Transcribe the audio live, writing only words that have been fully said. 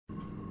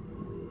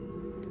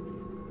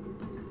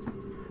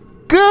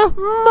Good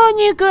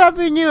morning, good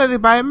afternoon,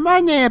 everybody. My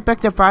name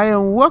is Fire,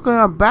 and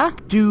welcome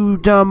back to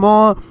the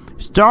more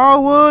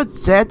Star Wars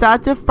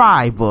Jedi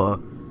Survivor.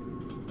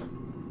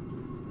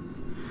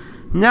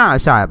 Now,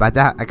 sorry about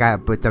that. I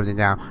gotta put something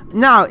down.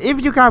 Now,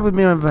 if you guys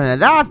remember from the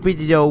last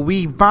video,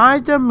 we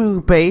found the moon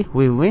base.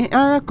 We went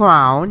on the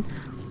ground.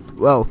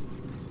 Well,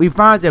 we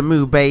found the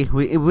moon base.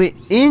 We went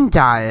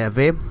inside of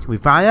it. We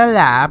found a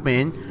lab,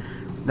 and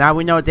now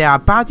we know there are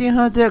bounty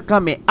hunters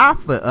coming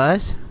after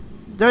us.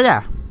 So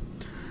yeah,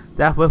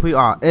 that's what we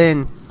are.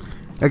 And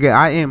again,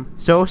 I am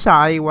so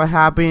sorry what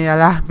happened in the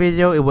last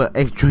video. It was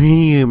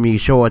extremely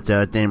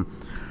shorter than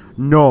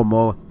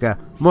normal.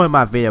 Most of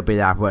my videos be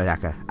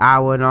like an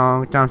hour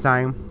long,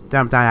 sometimes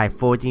like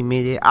 40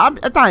 minutes. I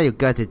thought you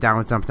cut it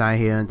down sometimes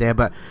here and there,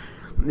 but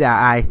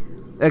yeah,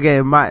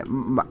 my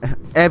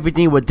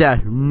everything was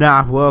just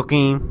not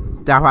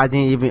working. That's why I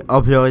didn't even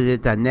upload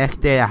it the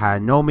next day. I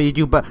had no me to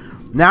do, but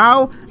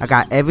now I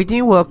got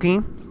everything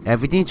working.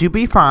 Everything should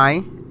be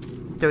fine.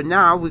 So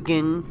now we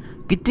can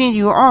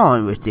continue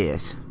on with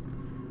this.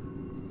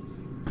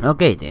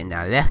 Okay then,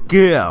 now let's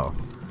go.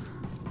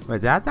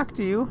 Did I talk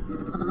to you?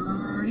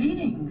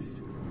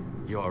 Greetings.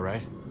 You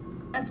alright?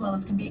 As well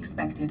as can be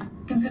expected,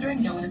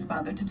 considering no one has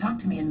bothered to talk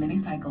to me in many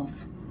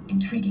cycles.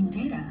 Intriguing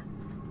data.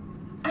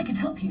 I can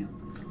help you.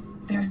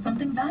 There's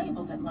something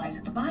valuable that lies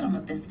at the bottom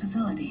of this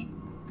facility.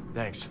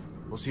 Thanks.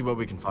 We'll see what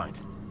we can find.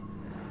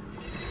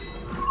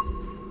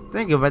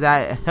 Thank you for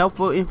that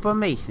helpful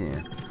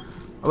information.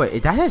 Oh, wait,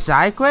 is that a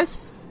side quest?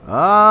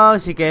 Oh,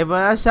 she gave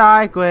her a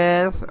side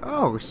quest.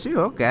 Oh, shoot,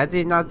 okay. I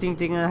did not think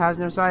Dinger has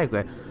no side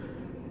quest.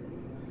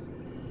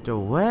 So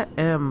where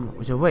am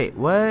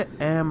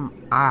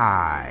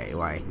I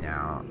right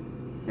now?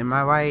 Am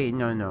I right?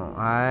 No,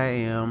 I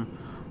am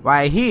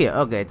right here.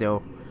 Okay,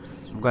 so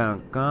I'm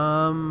gonna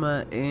come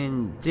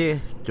in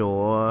this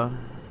door.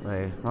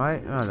 Wait,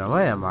 right? Oh no,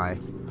 where am I?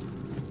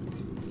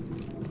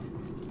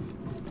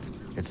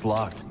 It's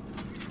locked.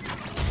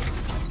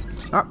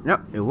 Oh, no,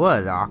 it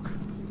was locked.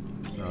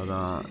 Hold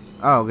on.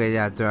 Oh, okay,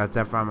 yeah, so I have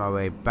to find my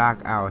way back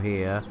out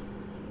here.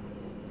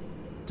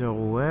 So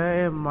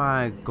where am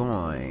I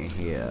going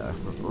here?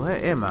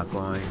 Where am I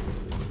going?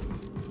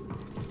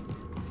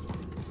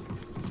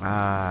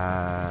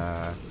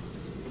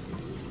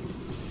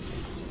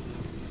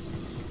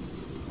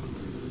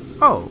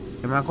 Oh,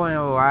 am I going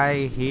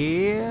right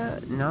here?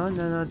 No,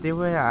 this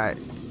way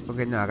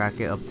okay, no, I gotta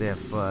get up there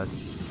first.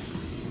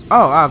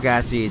 Oh, okay,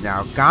 I see it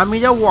now. Got me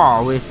the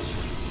wall with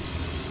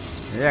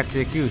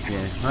execution.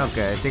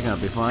 Okay, I think it'll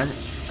be fun.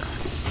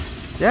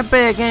 That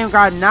bad game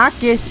got not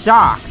get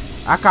shocked.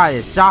 I call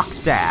it shock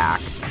jack.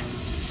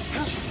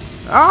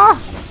 Ah!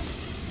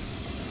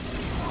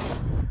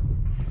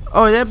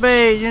 Oh, that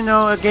bad, you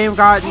know, a game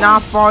got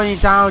not falling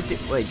down.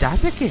 Wait,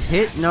 does it get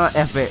hit? No,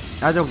 F it.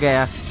 I don't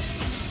care.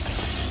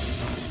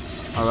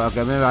 Alright,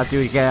 okay, maybe I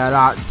do get a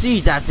lot.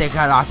 Gee, that take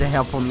a lot of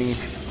help from me.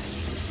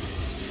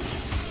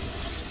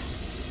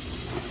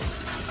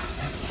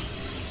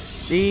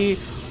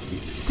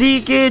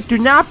 The kid do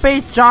not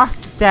pay shock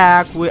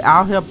attack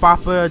without a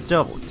proper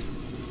adult.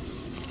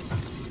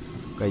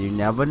 Cause you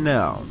never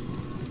know.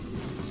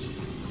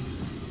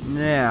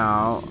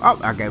 Now, oh,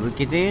 okay, we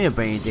continue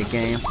playing the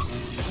game.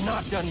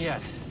 Not done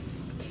yet.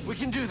 We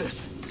can do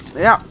this.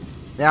 Yep.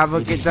 Yeah,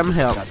 we'll get some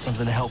help. Got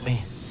something to help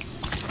me.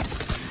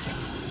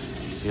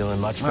 Feeling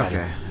much better.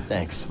 Okay.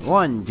 Thanks.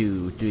 1,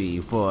 2, 3,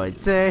 4.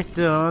 Just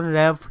on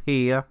left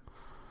here.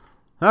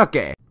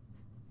 Okay.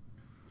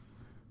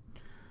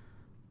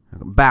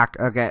 Back.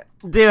 Okay.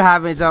 Still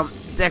having some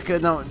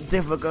technical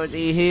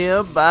difficulty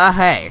here, but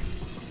hey.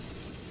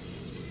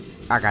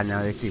 I got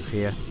another tip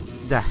here.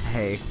 The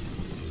hey.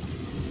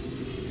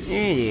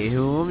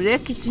 Anywho,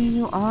 let's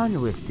continue on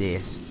with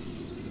this.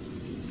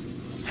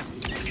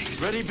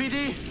 Ready,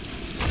 BD?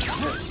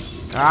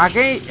 I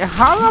can't.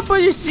 How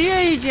about you see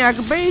anything? I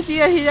can barely see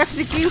his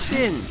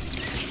execution.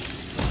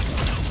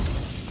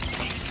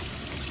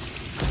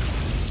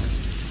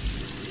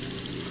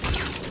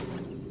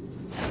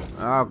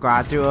 Oh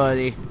god, too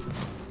early.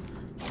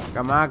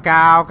 Come on,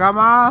 cow, come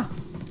on.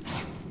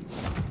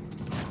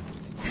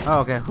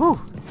 Okay, whew.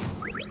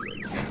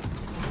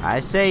 I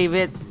save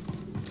it.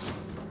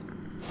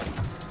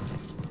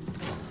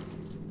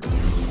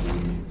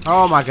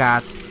 Oh my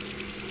god.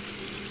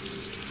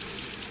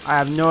 I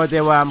have no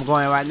idea where I'm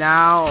going right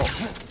now.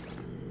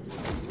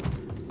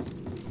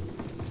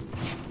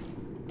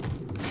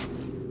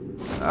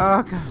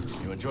 Oh god.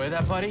 You enjoy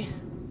that, buddy?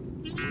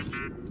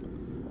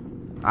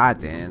 I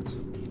didn't.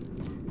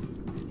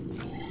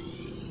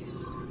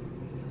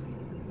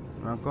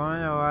 I'm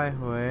going the right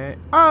way.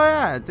 Oh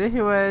yeah, this is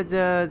where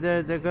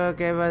the girl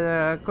gave us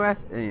a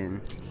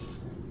question.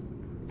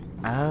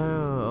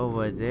 Oh,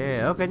 over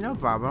there. Okay, no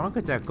problem. I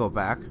could just go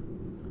back.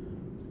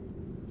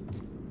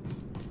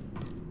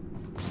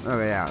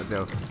 Okay, yeah,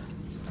 so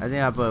I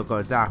think I better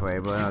go that way,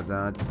 but I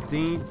don't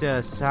think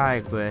the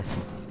side quest.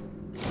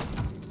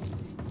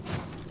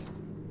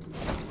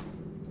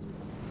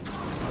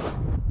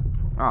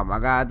 Oh my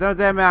god, don't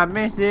tell me I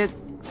missed it.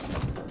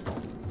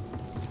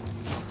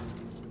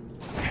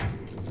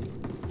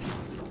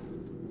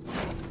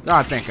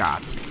 Oh, thank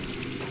God.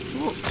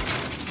 Ooh.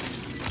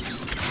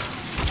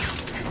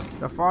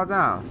 Don't fall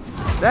down.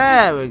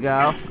 There we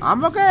go.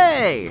 I'm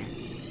okay.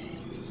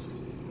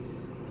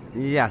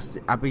 Yes,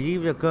 I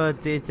believe the girl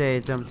did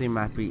say something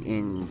might be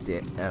in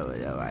the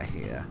area right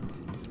here.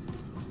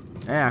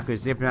 And I could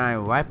zip line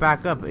right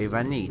back up if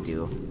I need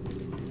to.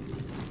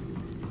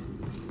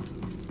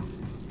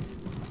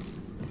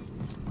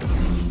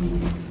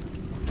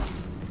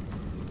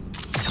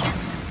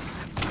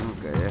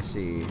 Okay, let's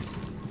see.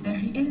 There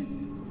he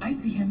is. I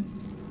see him.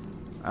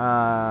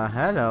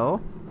 Hello.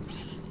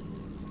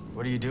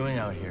 What are you doing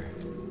out here?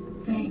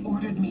 They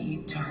ordered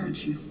me to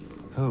hurt you.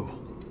 Who?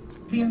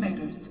 The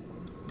invaders.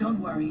 Don't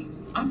worry.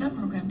 I'm not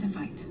programmed to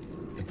fight.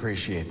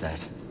 Appreciate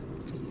that.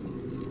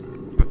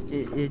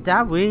 Is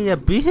that really a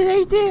beat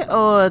they did,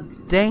 or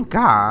thank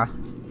God?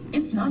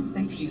 It's not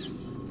safe here.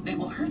 They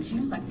will hurt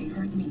you like they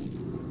hurt me.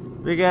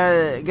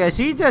 Because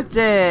she just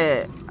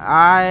said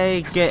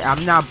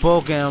I'm not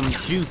broken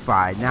to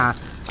fight. Now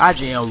I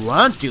didn't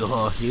want to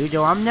hurt you,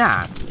 though I'm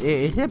not.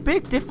 It's a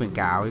big difference,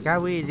 guy. We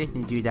gotta really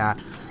listen to that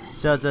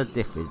subtle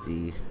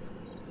differences.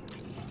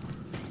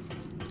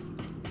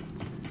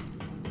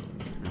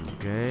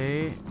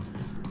 Okay.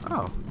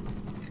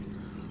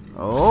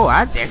 Oh,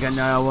 I take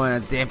another one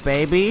of this,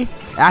 baby.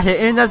 At the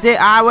end of the day,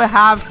 I will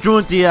have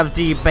 20 of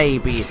these,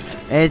 baby.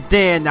 And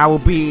then I will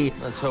be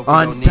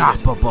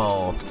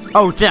unstoppable.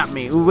 Oh, tell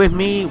me, with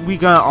me, we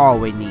gonna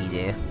always need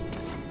it.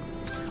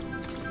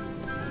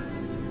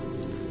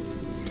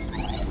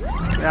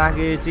 I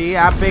can see,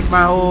 I picked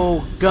my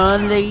whole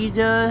gun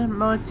laser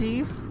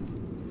motif.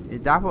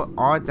 Is that what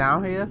all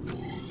down here?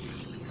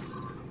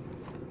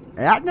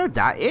 I know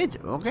that is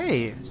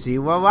okay. See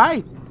what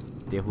right?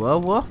 They were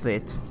worth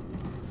it.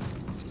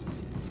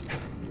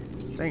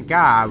 Thank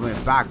God I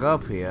went back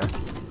up here.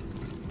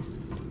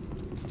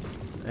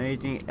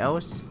 Anything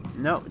else?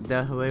 Nope,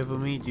 that's a way for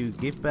me to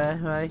get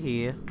back right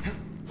here.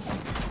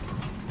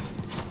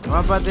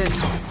 What about this?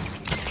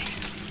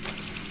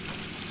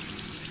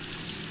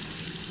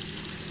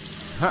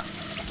 Huh.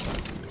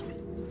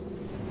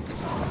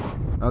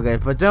 Okay,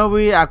 for some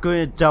reason I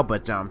couldn't double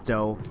jump,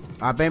 so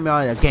I blame it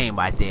on the game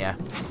right there.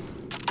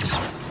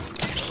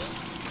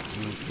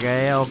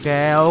 Okay.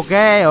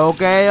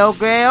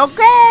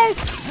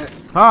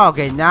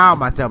 Okay, now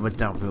my double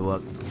jump will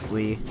work.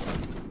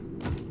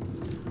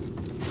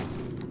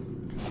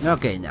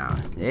 Okay, now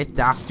let's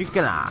start to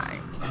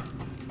climb.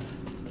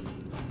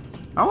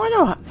 I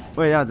wonder,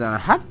 wait,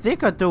 how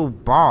thick are those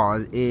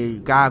balls is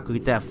God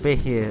could that fit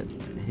his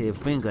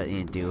finger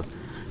into?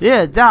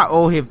 Yeah, that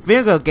old his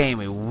finger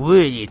game is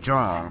really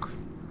strong.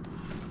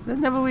 I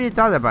never really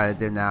thought about it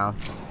till now.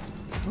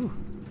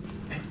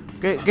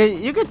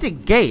 You get the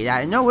gate.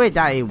 I no way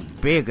that is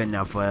big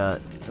enough for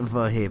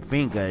his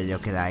finger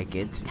look like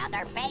it.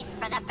 Another base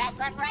for the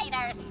Bedlam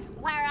Raiders.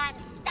 We're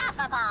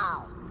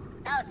unstoppable.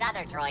 Those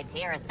other droids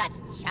here are such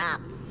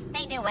chumps.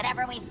 They do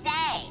whatever we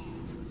say.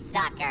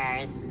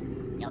 Suckers.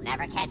 You'll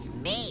never catch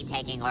me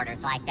taking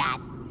orders like that.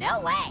 No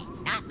way.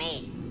 Not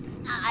me.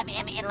 I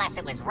mean, unless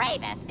it was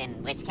Ravis,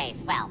 in which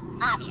case, well,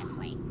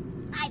 obviously.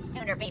 I'd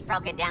sooner be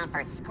broken down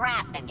for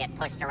scrap than get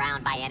pushed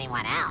around by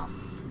anyone else.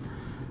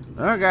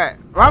 Okay,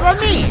 what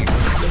about me?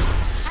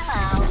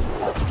 Hello.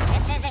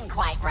 This isn't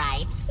quite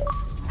right.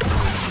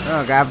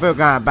 Okay, I feel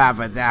kind of bad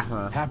for that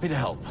one. Happy to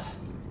help.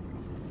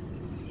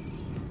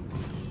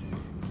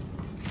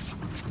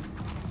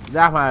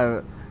 That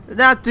one,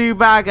 not too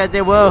bad because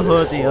they will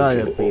hurt the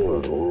other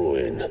people.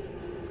 Ruin.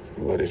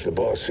 But if the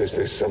boss says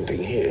there's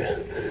something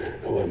here,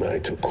 who am I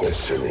to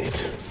question it?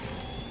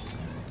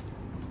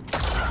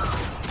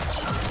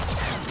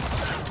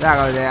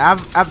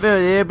 I feel a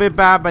little bit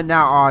bad, but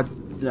not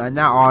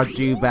all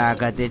too bad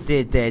because they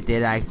did that they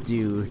like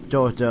to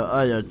toss the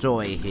other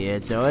joy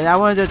here. So I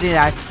want to think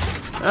like,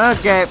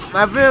 okay,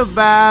 I feel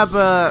bad,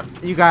 but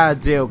you gotta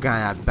deal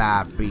kind of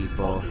bad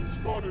people.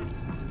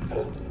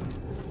 Huh?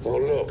 Oh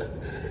look,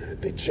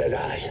 the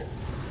Jedi.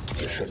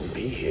 You shouldn't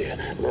be here.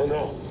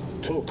 No,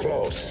 too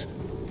close.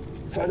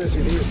 Fun as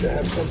it is to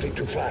have something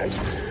to fight,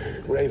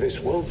 Ravis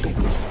won't be.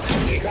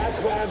 Got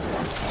one.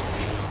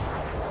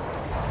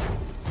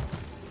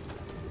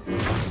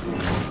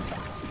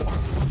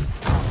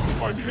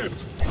 I'm hit.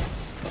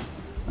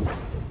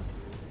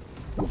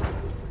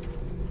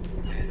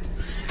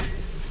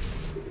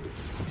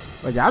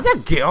 Wait, did I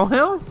just kill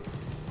him?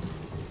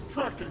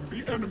 Tracking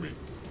the enemy.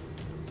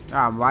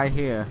 I'm right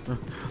here.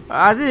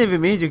 I didn't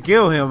even mean to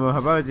kill him. I'm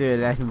about to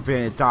let him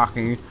finish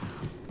talking.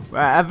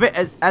 I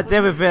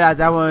never feel like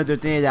I wanted to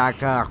think that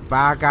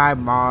bad guy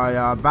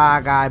Mario.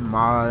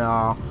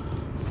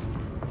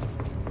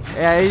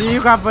 Yeah, you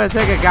come for a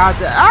second, guys.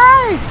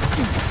 Ay!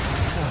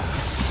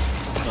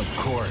 Of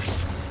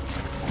course.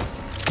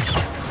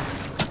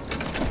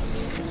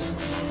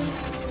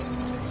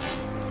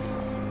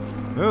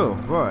 Oh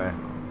boy.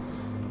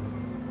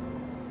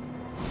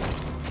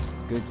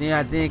 Good thing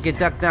I didn't get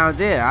stuck down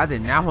there. I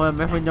did not want to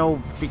mess with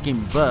no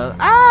freaking bug.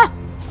 Ah!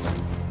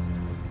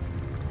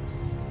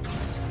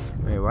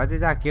 Wait, why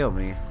did that kill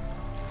me?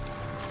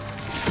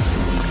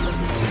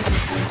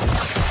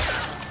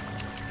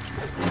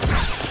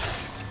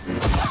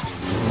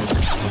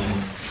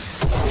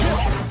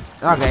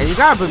 Okay, you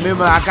gotta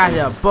remember I got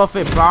a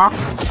buffet bar.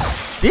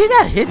 Did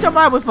I hit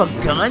somebody with a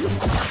gun?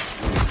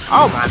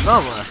 Oh my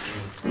mama.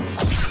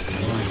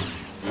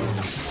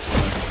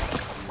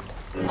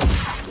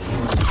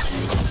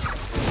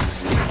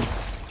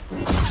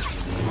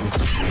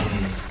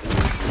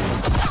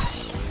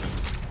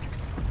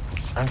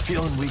 I'm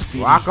feeling weak,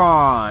 BD. Walk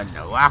on,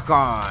 walk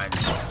on.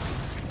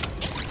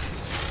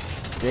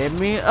 Let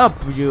me up,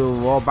 you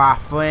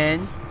robot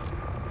friend.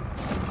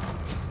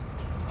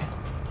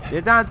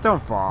 Did not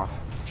don't fall.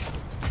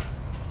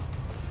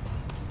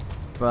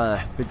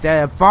 But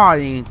instead of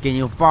falling, can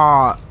you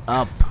fall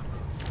up?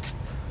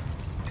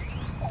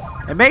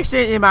 It makes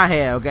sense in my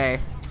head, okay?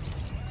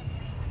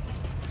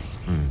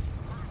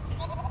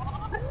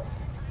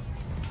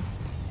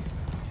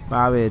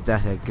 Probably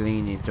that's a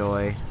cleaning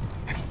toy.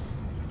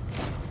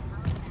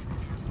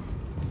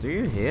 Do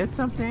you hear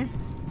something?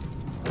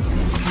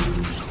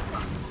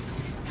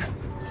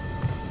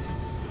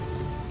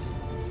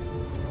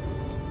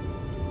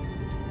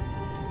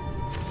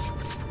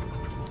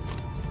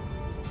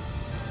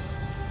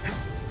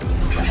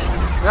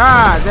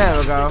 Ah, there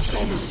we go.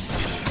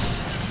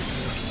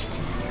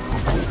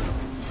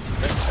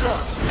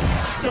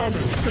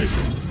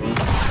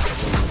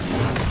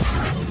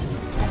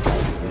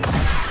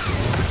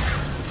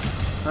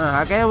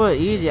 I guess it was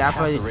easy. I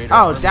thought.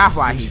 Oh, that's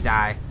why he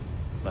died.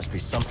 Must be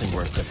something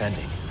worth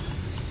defending.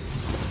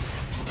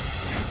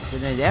 So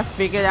then they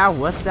figured out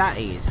what that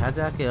is. How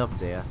did I get up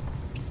there?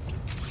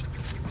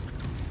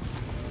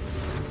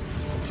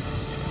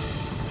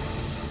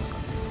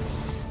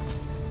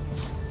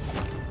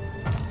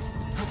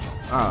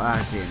 Oh,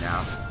 I see it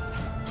now.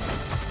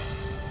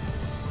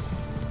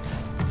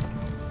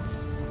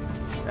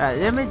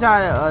 Let me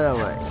try the other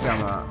way.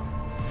 Come on.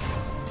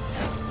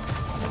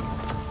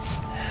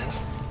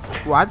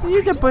 Why did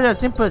you just put a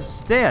simple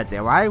stair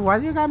there? Why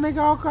do you gotta make it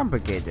all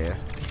complicated?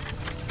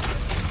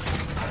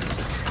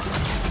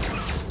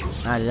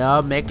 I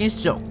love making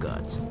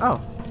shortcuts.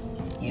 Oh.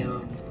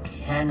 You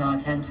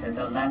cannot enter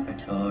the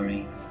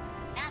laboratory.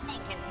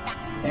 Nothing can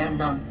stop. They're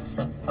not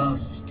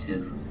supposed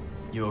to.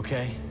 You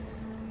okay?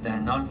 They're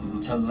not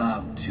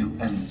allowed to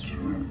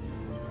enter.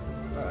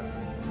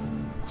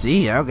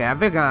 Gee, okay, I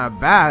feel kinda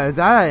bad.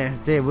 I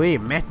think we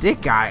messed this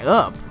guy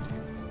up.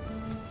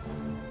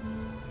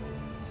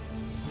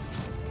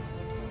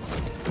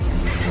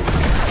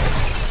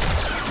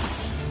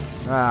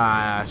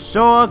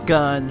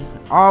 Shotgun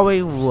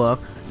always work.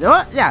 You know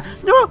what? Yeah,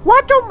 you know what?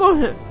 Why don't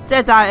most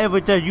Jedi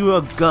ever tell you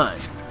a gun?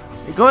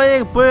 You go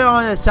ahead and put it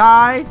on the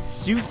side,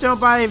 shoot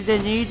somebody if they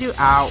need you.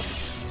 Out.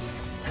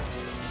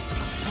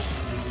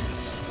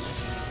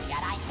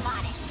 Jedi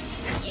spotted.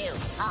 You,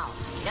 halt.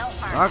 No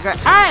further. Okay,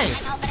 hey!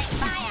 I'm opening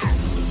fire.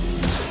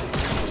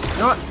 You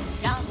know what?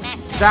 Don't mess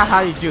this That's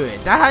how you do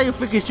it. That's how you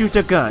freaking shoot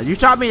a gun. You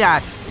shot me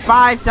like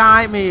 5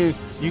 times and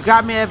you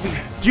got me every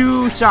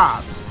 2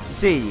 shots.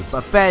 See,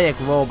 pathetic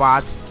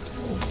robots.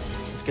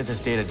 Let's get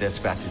this data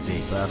disk back to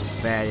Z.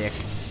 Pathetic.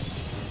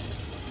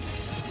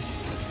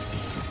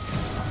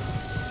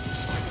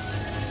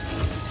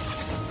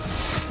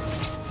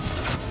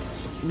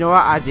 You know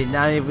what? I did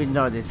not even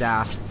notice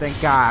that. Thank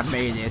God I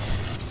made it.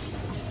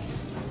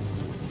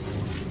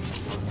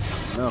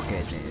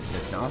 Okay, then.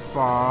 Just don't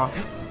fall.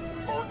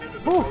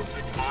 Ooh.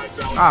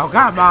 Oh,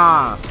 come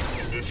on.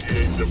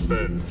 Initiate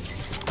defense.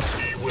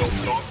 He will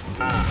not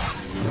pass.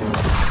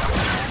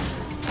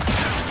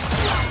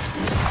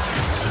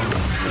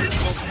 It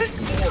will take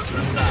more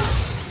than that.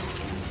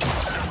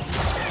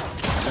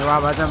 What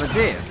about number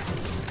 10?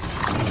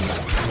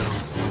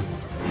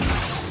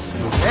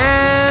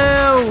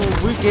 Oh,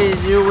 we can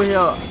do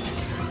here.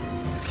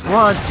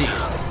 1G.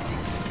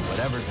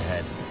 Whatever's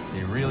ahead,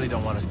 they really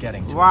don't want us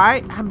getting to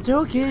Why? I'm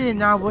still kidding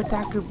now what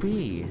that could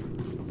be. it.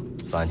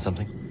 Find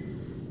something?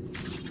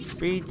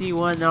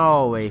 BT1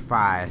 always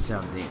fire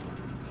something.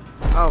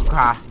 Oh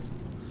god.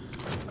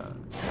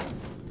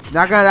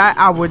 Not gonna lie,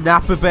 I would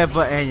not prepare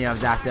for any of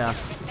that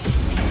stuff.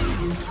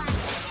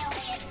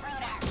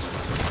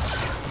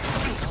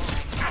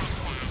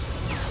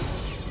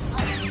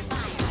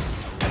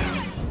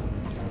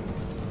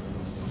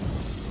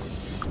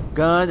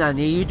 Gun, I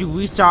need you to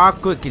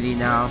restart quickly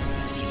now.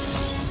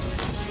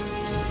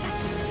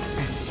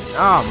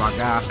 Oh my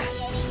god.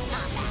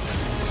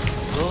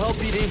 We'll help,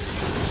 BD.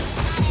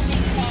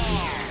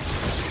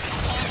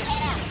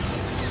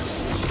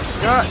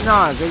 No,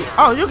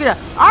 oh, look at that.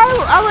 I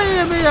wasn't in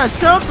the middle of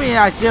jumping,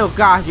 I still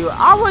got you.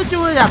 I was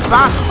doing that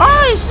bomb.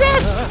 Holy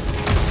shit!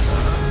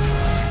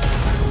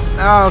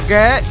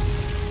 Okay.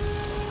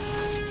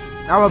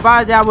 I was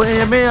about that. I was in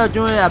the middle of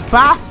doing a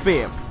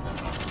backflip.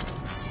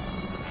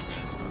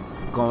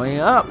 Going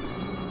up.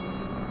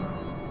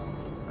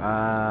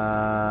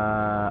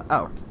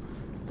 Oh.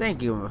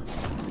 Thank you.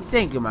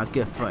 Thank you, my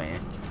good friend.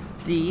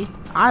 See,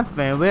 I'm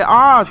friends with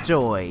all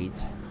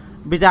droids.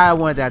 But I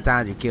want that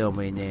time to kill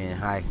me, and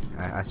then I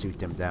shoot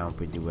them down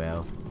pretty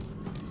well.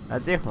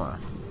 This one.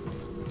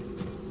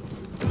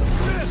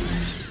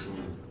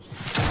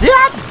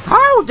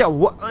 How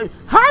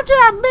did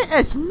I miss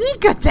a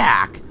sneak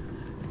attack?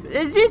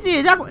 Okay,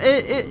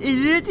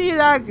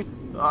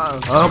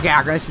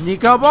 I can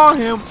sneak up on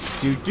him.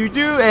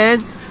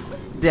 And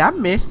did I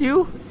miss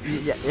you?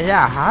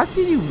 Yeah, how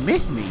did you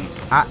miss me?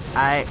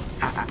 I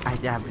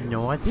have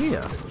no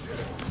idea.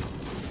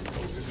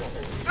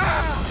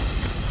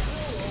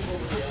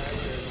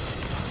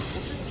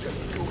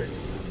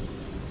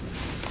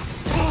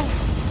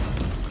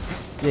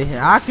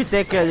 Yeah, I could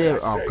take a little.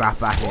 Oh,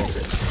 crap, I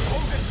hit.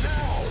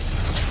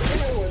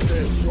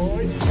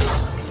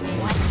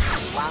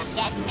 Won't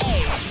get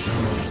me.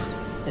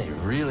 They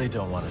really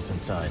don't want us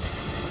inside.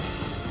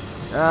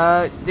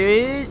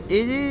 It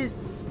is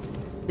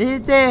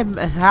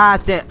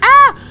hard thing.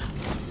 Ah!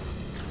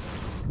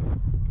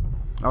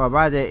 Oh,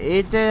 about it,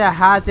 is there a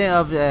hard thing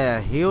of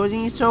the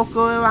healing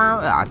circle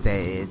around?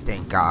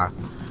 Thank God.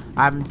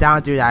 I'm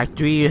down to like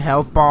 3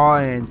 health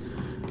bar and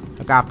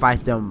I gotta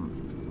fight them.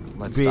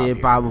 Let's Pretty stop here.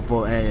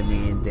 powerful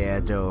enemy in there,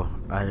 though.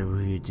 I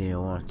really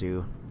didn't want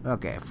to.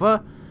 Okay,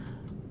 for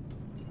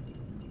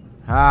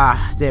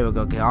there we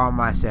go. Get all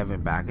my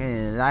 7 back.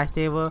 And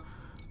lightsaber.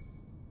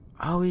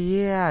 Oh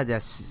yeah,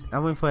 that's. I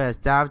went for a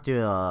stop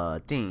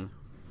to thing.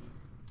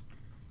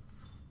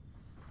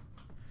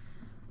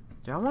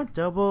 Do I want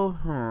double?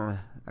 I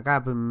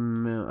gotta put.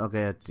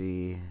 Okay, let's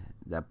see.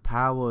 The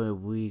power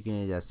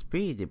weaken the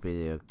speed is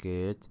pretty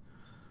good.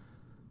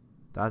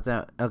 That's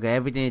okay,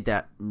 everything is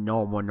that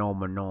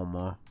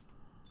normal.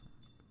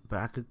 But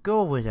I could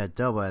go with a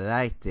double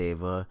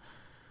lightsaber,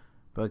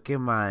 but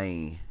get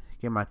my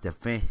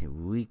defense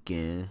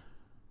weakened.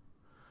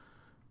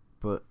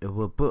 But it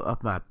will put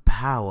up my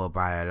power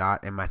by a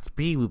lot, and my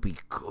speed will be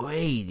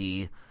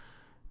crazy.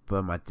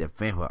 But my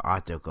defense will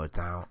also go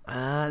down.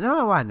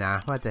 No, why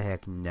not? What the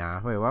heck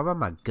now? Wait, what about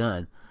my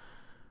gun?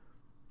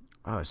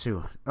 Oh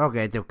shoot.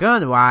 Okay, the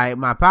gun, right?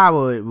 My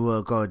power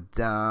will go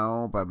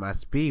down, but my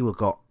speed will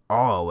go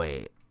all the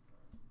way.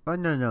 Oh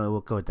no, it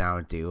will go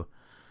down too.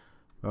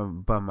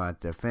 But my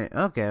defense.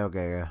 Okay.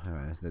 Okay.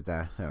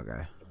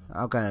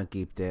 I'm gonna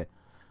keep that.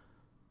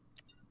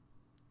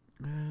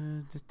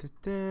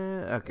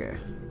 Okay.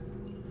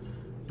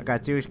 I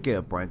got 2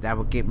 skill points. That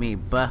will give me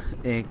buff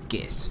and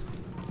kiss.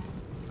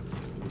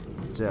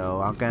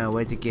 So I'm gonna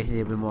wait to get a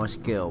little bit more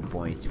skill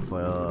points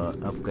for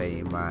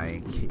upgrading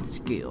my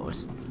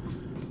skills.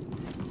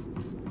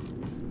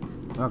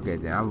 Okay,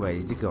 then I'm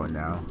ready to go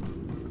now.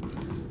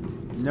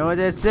 You know what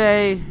they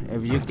say?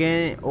 If you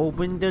can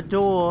open the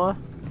door,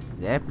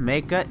 let's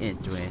make an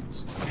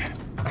entrance.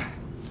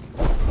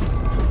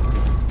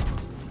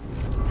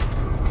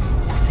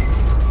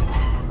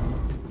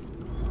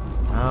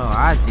 Oh,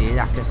 I did.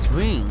 I can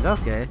swing.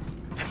 Okay.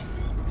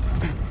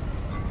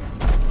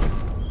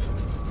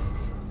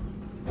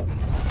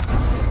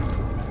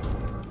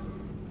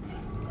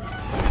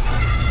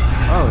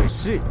 Oh,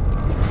 shit.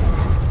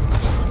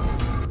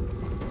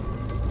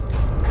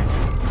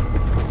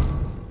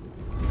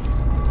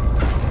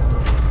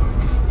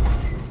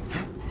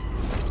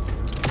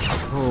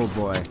 Oh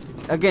boy.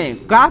 Again,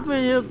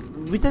 graphic.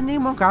 We don't need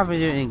more graphic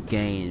in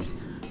games.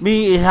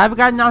 Me, have you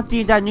guys not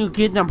seen that new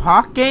Kingdom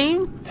Hearts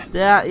game?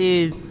 That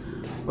is,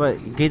 what,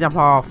 Kingdom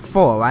Hearts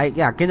 4, right?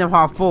 Yeah, Kingdom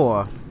Hearts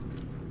 4.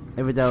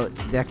 Even though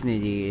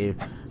definitely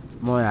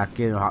more like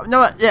Kingdom Hearts.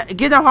 No, yeah,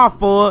 Kingdom Hearts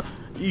 4.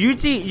 You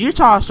see, you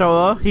saw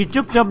Sora. He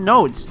took some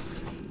notes,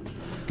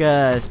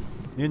 cause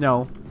you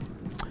know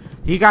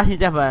he got his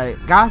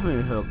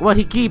grappling hook. Well,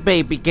 he keep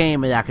baby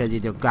game like a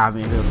little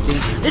grappling hook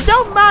thing. It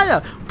don't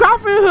matter.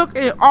 Grappling hook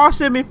is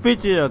awesome in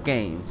video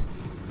games.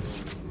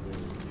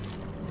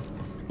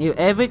 If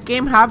every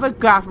game have a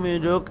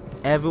grappling hook,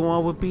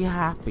 everyone would be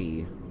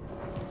happy.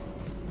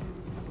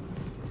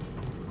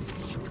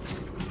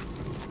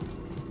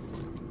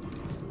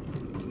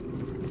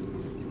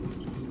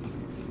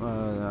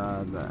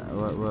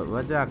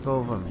 Where do I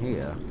go from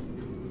here?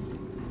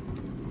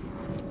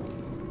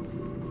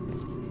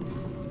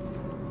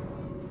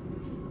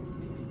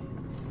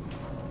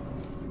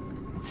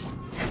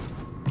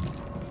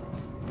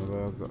 Where do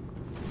I go?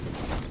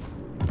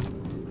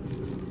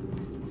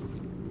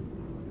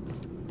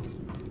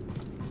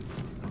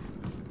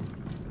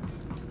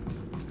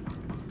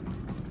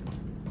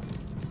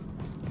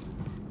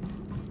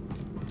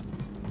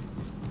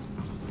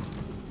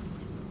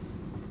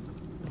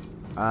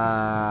 What?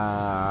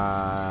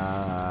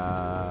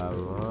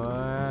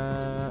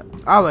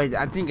 Oh wait,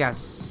 I think I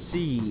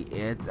see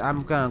it.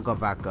 I'm gonna go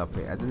back up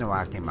here. I don't know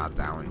why I came out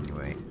down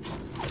anyway.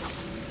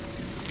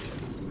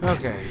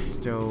 Okay,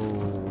 so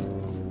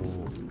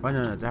oh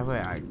no, that's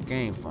where I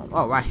came from.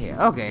 Oh, right here.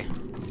 Okay.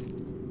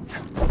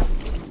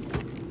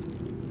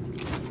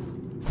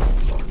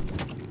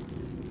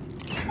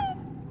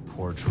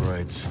 Poor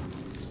droids.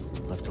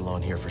 Left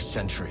alone here for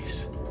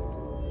centuries.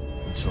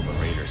 Until the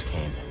raiders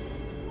came.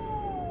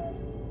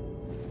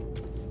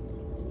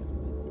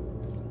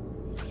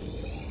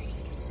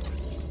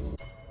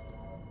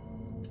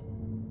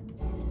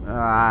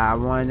 I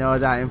want to know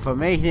that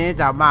information. It's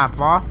not my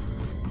fault.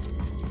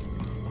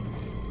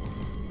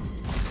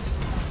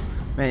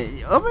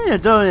 Man, opening the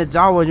door in the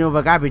door when you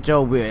gotta be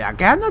so weird. I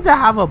cannot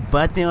have a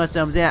button or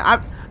something.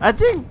 I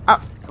think.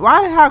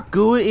 why how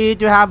good it is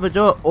to have a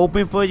door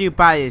open for you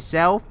by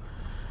itself?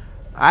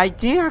 I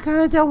think I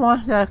kind of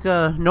want like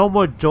a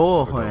normal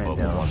door for it I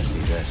though. want to see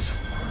this.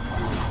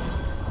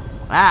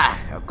 Ah,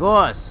 of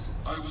course.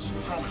 I was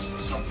promised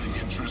something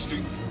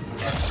interesting.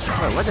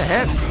 Wait, what the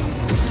heck?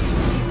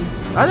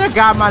 I just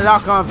got my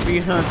lock on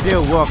feet and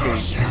still walking.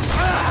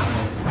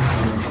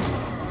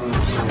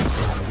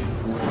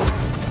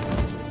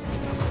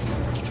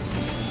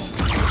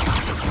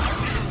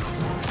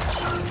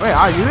 Wait,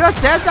 are you a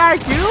Jedi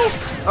too?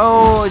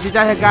 Oh, you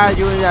just got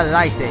you a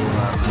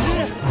lightsaber.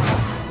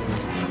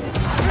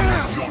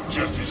 Your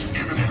death is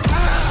imminent.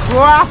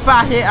 Drop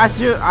out here.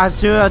 I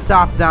should have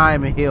stopped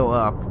time and heal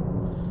up.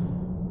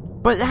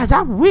 But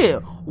that's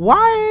weird.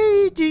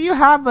 Why do you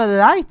have a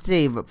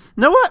lightsaber? You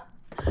know what?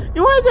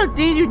 You know the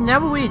thing you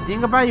never really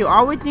think about? You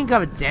always think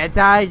of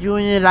Jedi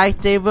using a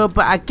lightsaber,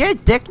 but I guess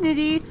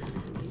technically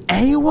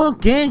anyone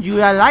can use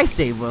a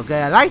lightsaber. Cause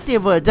a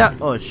lightsaber is just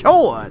a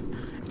sword.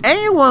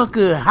 Anyone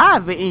could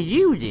have it and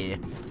use it.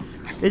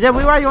 Is that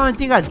why you only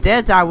think of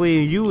Jedi when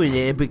you use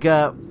it?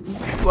 Because,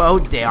 well,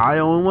 they are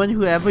the only one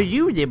who ever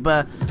used it.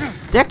 But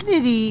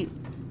technically,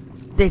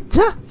 they're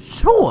just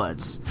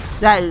swords.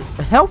 That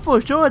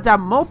helpful swords that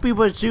most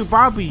people should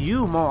probably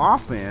use more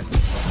often.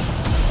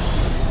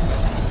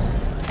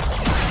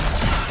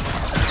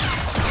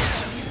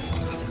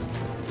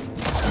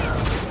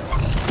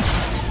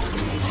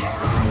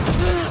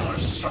 I've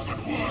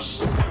suffered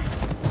worse.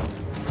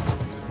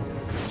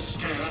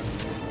 Scared?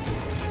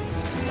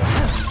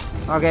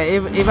 Okay,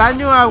 if I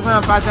knew I was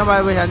gonna fight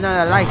somebody with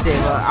another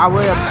lightsaber, I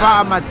would have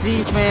brought my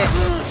defense.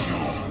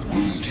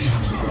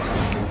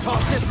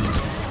 Toss this.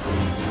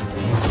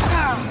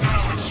 Now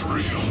it's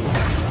real.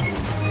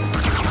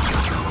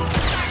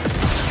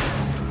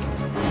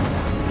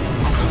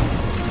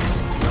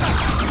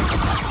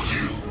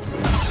 You.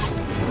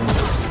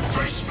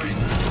 Face me.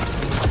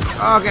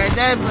 Okay,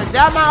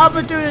 that's my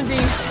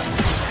opportunity.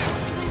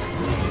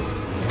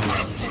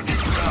 I'll put you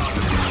down.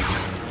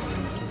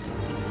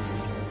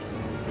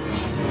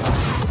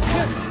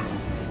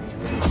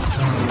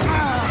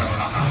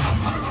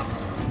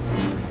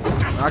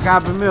 I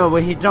got familiar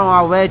with he don't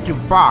already to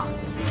bark.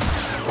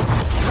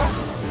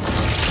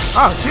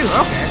 Oh shoot,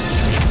 okay.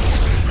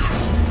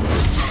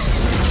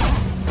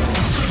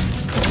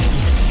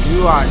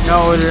 You are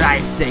no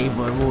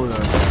lightsaber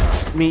ruler.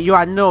 I mean, you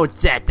are no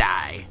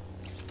Jedi.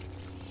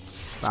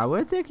 But I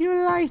will take your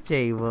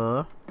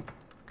lightsaber.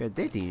 Cause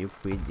they think you're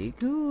pretty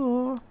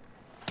cool.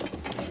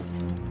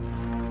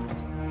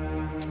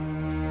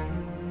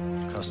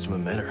 Custom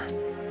emitter.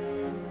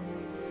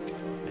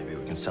 Maybe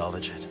we can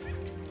salvage it.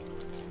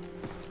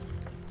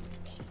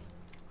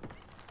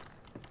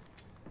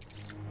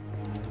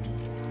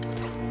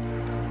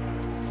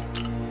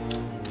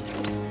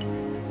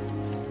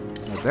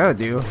 That'll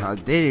do. I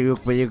did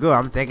look pretty good.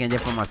 I'm taking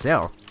it for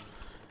myself.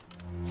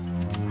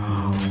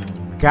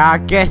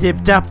 God, get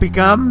him to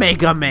become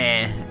Mega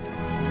Man.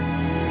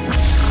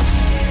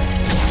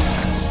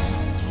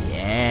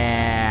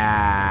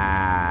 Yeah.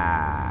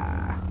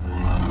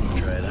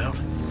 Try it out.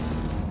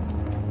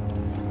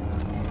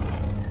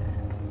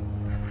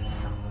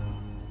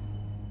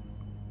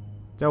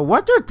 So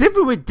what's the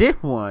difference with this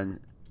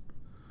one?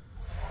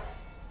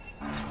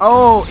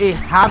 Oh, it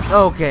has.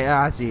 Okay,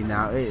 I see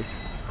now.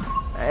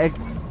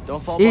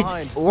 Don't fall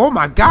behind. Oh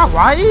my God!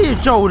 Why is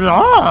it so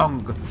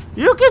long?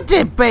 Look at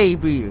this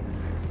baby.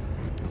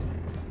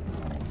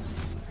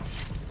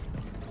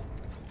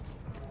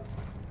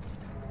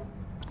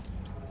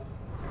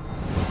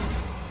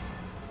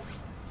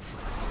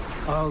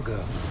 I'll go.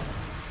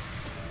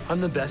 I'm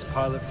the best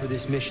pilot for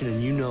this mission,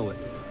 and you know it.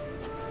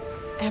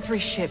 Every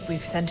ship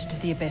we've sent into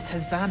the Abyss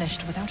has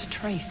vanished without a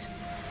trace.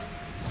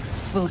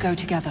 We'll go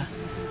together.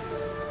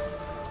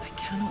 I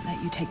cannot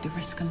let you take the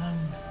risk alone.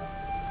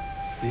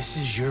 This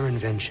is your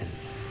invention.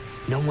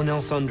 No one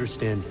else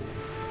understands it.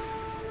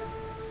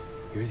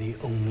 You're the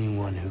only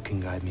one who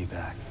can guide me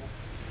back.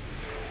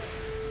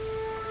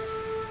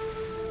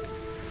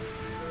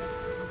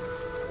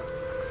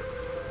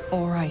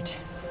 All right.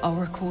 I'll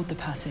record the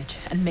passage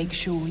and make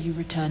sure you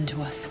return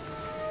to us.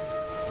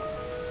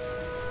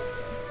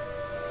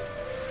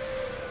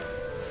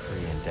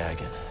 Free and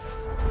Dagon.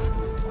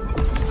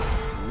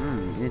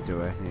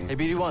 Interesting. Hey,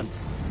 BD1.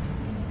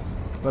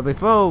 But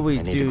before we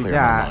I need to do clear my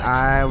that, mind.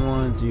 I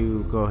want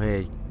to go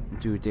ahead and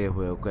do this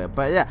real quick.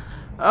 But yeah,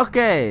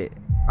 okay.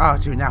 Oh,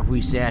 do not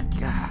reset.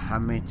 God, I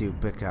meant to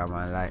pick out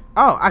my light.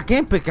 Oh, I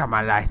can pick out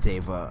my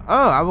lightsaber.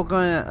 Oh, I was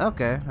gonna.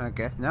 Okay,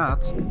 okay,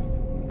 not.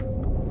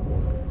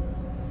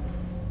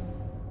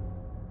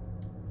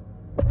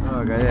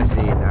 Okay, let's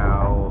see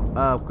now.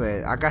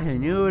 Upgrade. I got a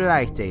new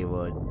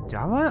lightsaber. Do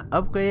I want to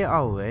upgrade it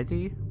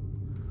already?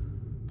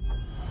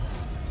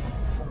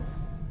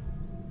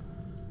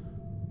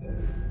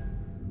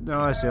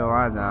 No, sure,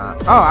 why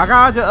not? Oh, I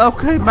got to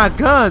upgrade my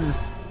guns.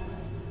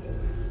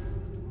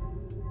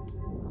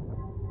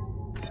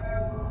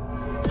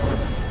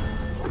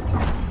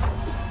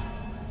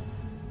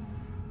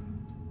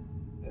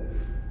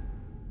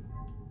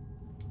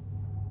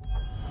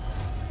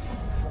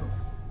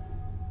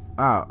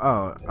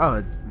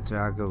 Oh, so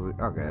I go,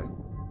 okay.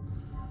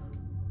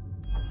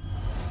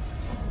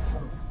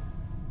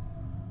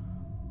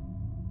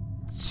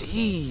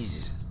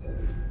 Jeez.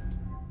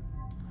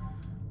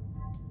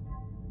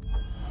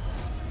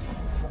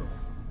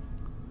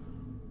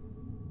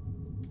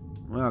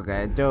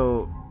 Okay,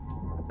 so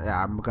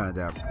yeah, I'm gonna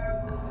do.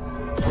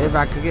 If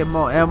I could get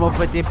more ammo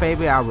for this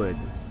baby, I would.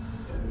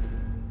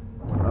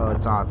 Oh,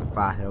 it's awesome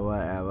fire or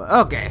whatever.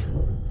 Okay.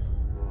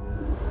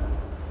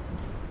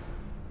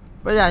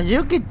 But yeah,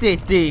 look at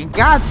this thing.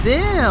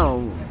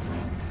 Goddamn.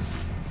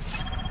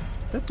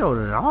 That's so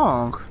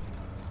long.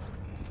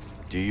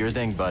 Do your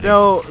thing, buddy.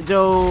 So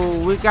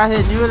we got a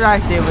new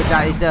lightsaber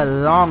that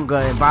is longer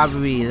and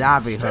probably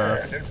loving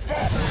her.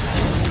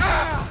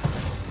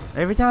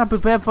 Every time I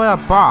prepare for a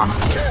boss.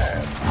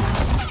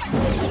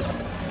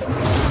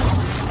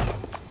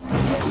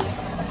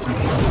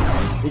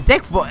 It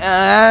takes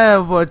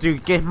forever to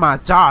get my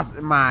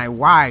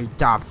white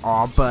stuff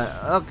off, but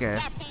okay.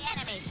 Get the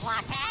enemy,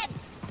 blockheads!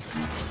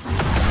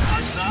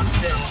 I'm not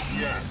down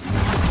yet.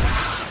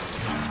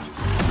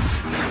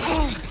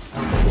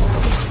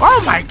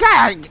 Oh my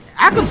god!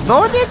 I can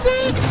throw this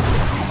thing?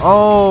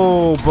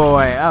 Oh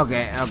boy.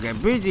 Okay.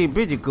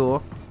 Pretty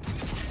cool.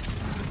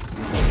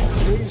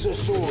 Laser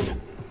sword.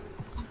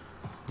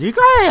 You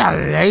got a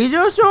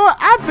laser sword?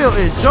 I feel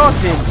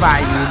exhausted by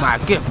you, my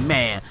good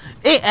man.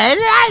 It's a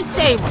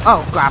lightsaber.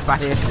 Oh crap! I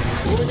hit.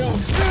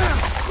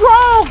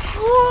 Oh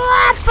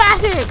crap! I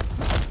hit.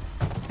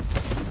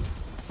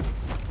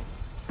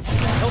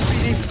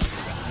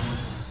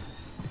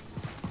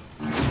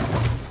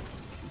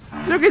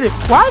 Look at it.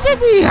 Why did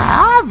he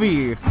have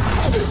you?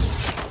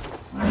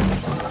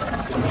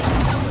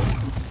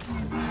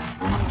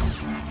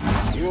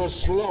 You're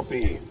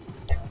sloppy.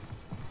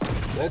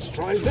 Let's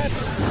try that.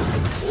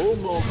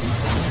 Almost.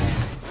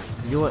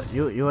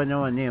 You are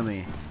nowhere near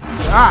me.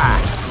 Ah!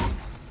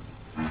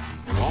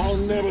 I'll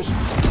never.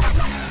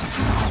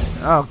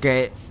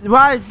 Okay.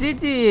 Why did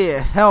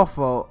the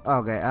helpful?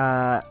 Okay.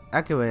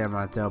 I can wait on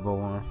my double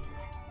one.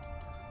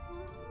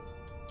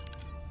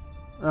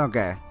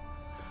 Okay.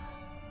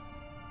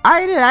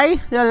 I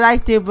like the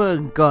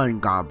lightsaber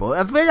gun combo.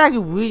 I feel like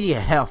it's really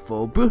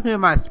helpful. Boosting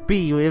my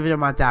speed, even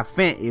my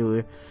defense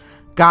is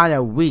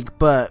kinda weak,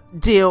 but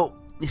still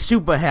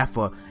super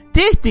helpful.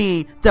 This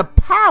thing, the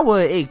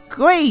power is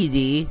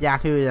crazy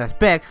that you would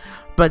expect,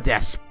 but the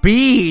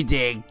speed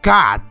is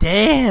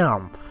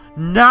goddamn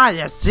not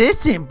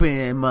assistant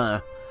pretty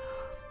much.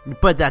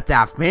 But the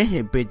defense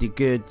is pretty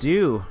good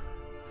too.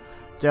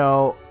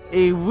 So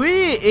it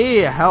really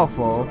is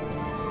helpful.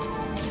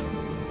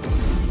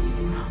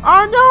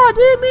 Oh no, I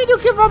didn't mean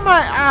to give up my.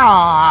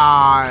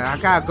 I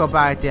gotta go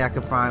back there. I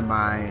can find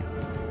my.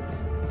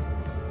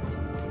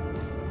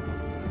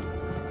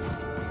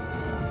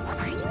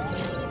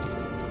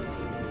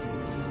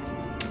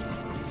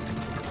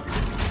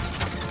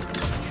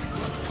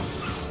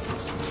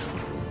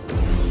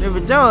 If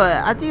it does,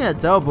 I think a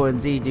double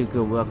indeed you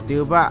could work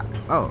too, but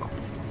oh.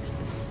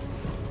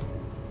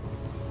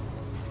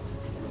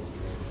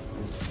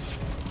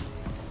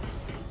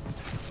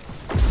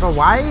 So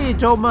why is it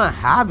so much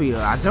heavier?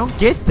 I don't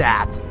get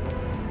that.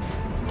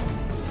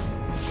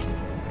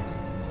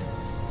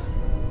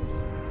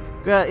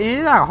 Cause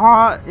isn't that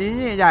hard? Isn't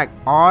it like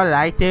all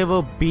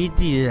lightsaber beat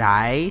the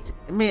light?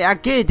 I mean, I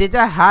get it. They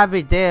just have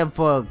it there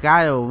for a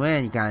guy to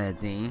win kind of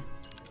thing.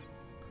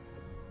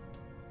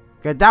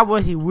 Cause that's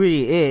what he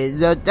really is.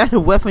 That's a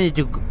weapon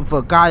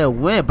for God to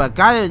win, but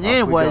God to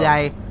win was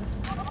like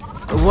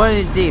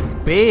wasn't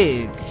it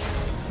big?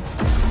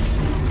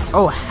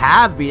 Oh,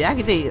 heavy. I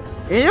can think.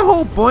 In the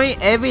whole point,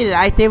 every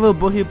lightsaber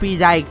should be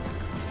like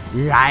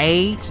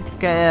light.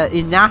 Cause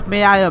it's not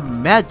made out of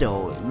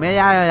metal. It's made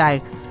out of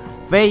like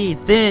very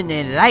thin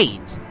and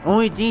light.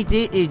 Only thing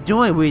it is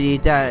doing with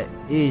it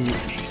is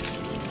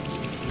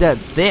the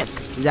thick,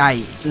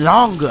 like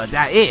longer.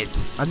 That is.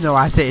 I know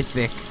I say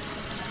thick.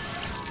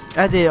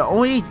 That's the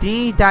only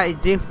thing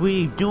that is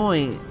really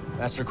doing.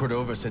 Master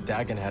Cordova said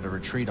Dagon had a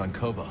retreat on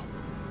Koba.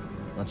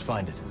 Let's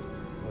find it.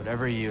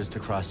 Whatever he used to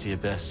cross the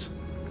abyss.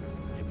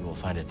 Maybe we'll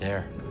find it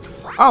there.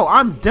 Oh,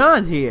 I'm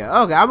done here.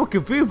 Okay, I was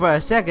confused for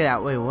a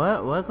second. Wait,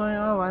 what? What's going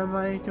on? Why am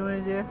I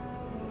doing this?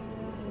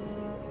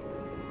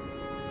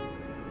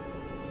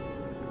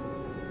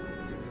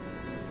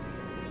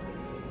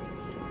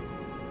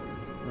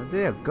 Well,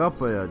 there's a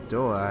couple of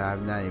doors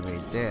I'm not even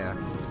there.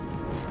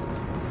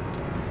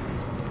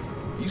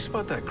 You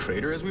spot that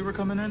crater as we were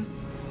coming in?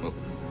 Well,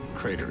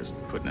 crater is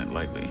putting it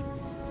lightly.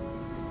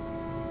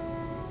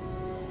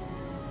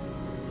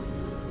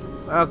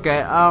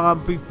 Okay,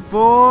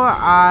 before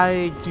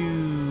I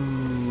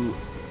do...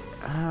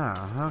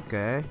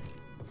 okay.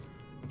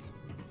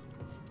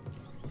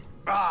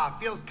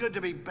 Feels good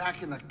to be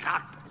back in the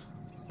cockpit.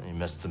 You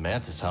missed the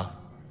Mantis, huh?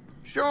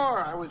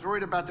 Sure, I was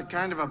worried about the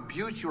kind of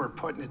abuse you were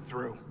putting it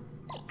through.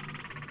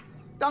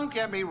 Don't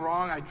get me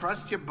wrong, I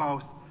trust you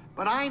both,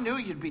 but I knew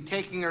you'd be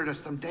taking her to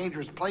some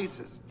dangerous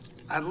places.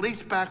 At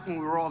least back when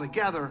we were all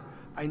together,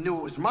 I knew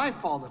it was my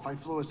fault if I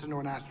flew us into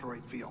an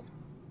asteroid field.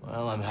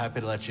 Well, I'm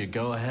happy to let you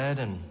go ahead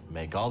and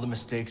make all the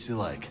mistakes you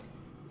like.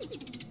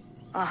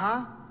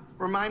 Uh-huh.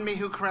 Remind me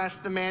who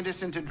crashed the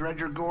Mantis into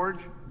Dredger Gorge?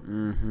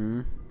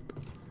 Mm-hmm.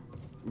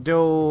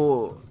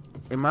 Though,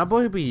 am I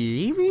going to be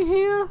leaving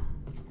here?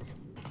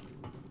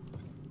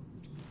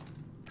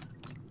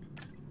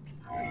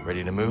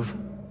 Ready to move?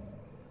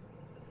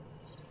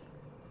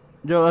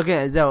 So,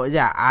 okay, so,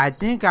 yeah, I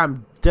think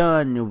I'm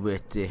done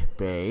with this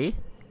place.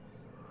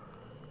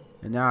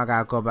 And now I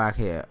gotta go back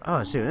here.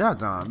 Oh, shoot,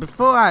 hold on.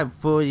 Before I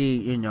fully,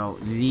 you know,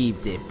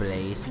 leave this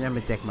place, let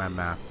me check my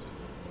map.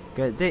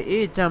 Cause there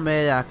is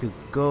somewhere I could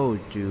go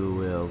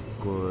to real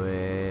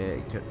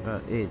quick.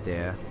 Is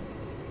there?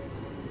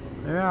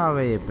 Maybe I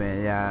already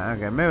been, yeah,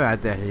 okay, maybe I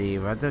just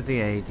leave. I don't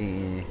think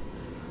anything in it.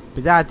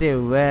 But that's a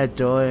red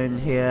door in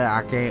here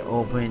I can't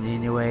open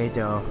anyway,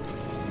 though.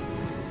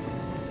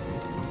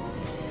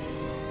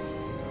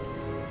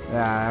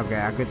 Yeah,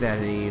 okay, I could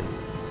just leave.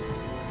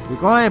 We're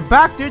going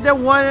back to the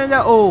one in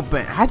the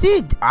open. I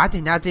think not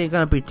think it's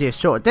gonna be this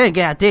short. Then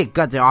again, I did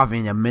cut it off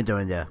in the middle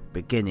in the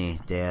beginning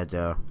there,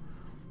 though.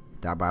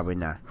 That probably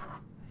not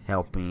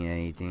helping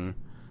anything.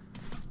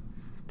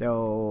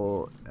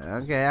 So,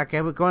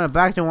 okay, we're going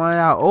back to one of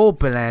our old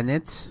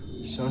planets.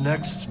 So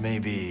next,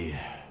 maybe...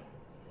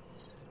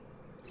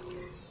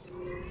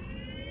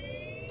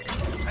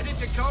 Headed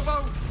to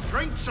Kobo?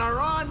 Drinks are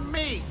on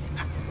me!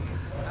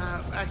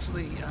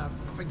 Actually,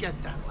 forget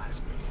that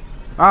last bit.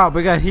 Oh,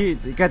 because he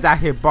got that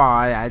hit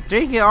bar. Yeah,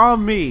 drink it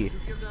on me. You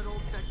give that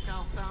old tech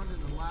Cal found in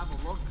the lab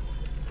a look?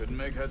 Couldn't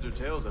make heads or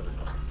tails of it.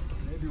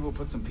 Maybe we'll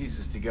put some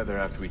pieces together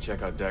after we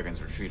check out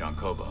Dagon's retreat on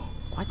Kobo.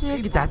 Why did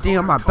I get that thing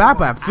on my back?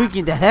 I'm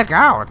freaking the heck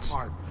out.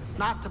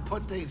 Not to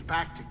put things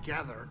back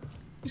together.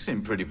 You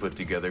seem pretty put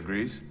together,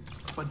 Grease.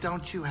 But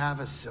don't you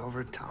have a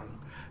silver tongue?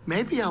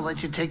 Maybe I'll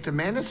let you take the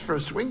Mantis for a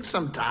swing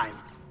sometime.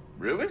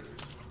 Really?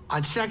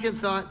 On second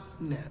thought,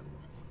 no.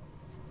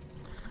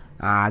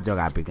 I don't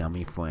gotta become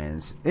me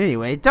friends.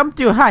 Anyway, jump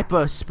to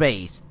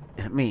hyperspace.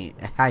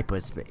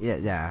 Hyperspace.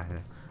 Yeah.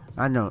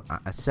 I know.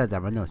 I said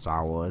that. I know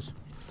Star Wars.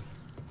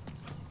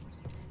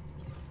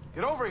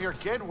 Get over here,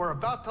 kid. We're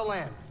about to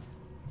land.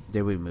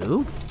 Did we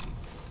move?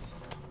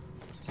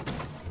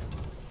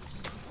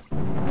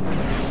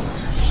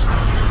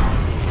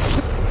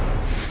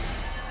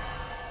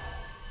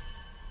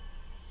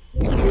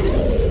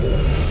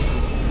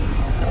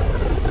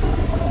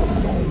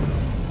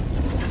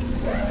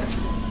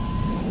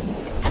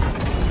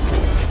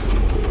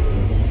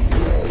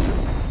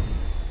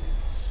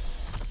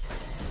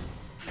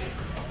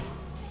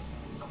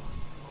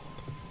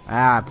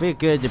 I feel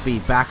good to be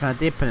back on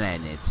the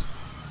planet.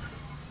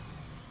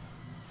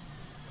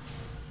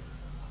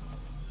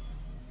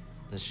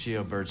 This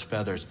Shio bird's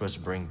feather is supposed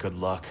to bring good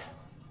luck.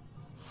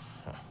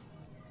 Huh.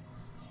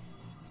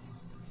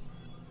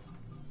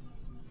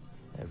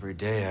 Every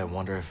day I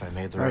wonder if I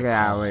made the right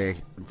call. Okay,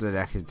 I did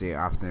actually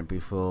often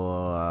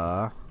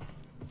before.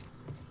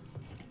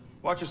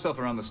 Watch yourself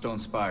around the stone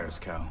spires,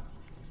 Cal.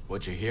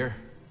 What'd you hear?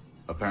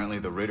 Apparently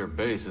the Raider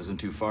base isn't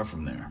too far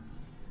from there.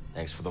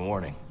 Thanks for the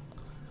warning.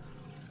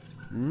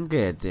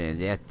 Good then.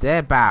 That's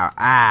about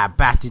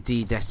back to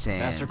the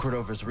descent. Master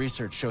Cordova's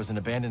research shows an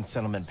abandoned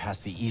settlement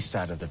past the east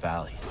side of the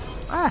valley.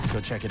 Let's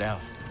go check it out.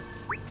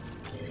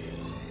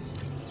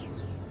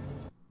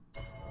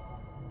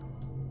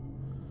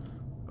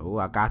 Oh,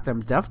 I got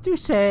some stuff to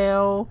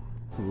sell.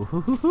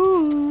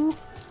 Ooh.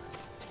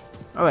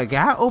 Alright,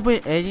 can I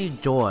open any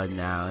door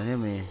now?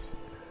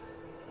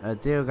 I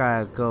still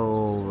gotta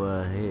go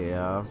over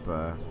here,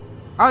 but...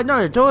 Oh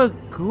no, the door is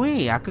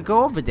green. I could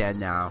go over there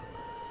now.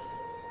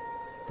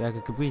 So I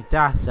could complete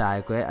that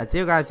side, great. I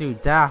still gotta do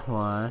that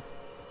one.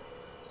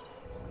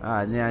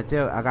 And then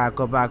I gotta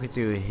go back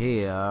to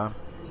here.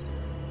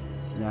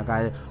 And I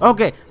gotta...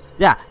 Okay!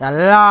 Yeah, a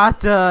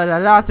lot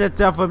of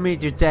stuff for me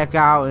to check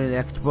out and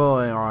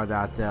explore and all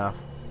that stuff.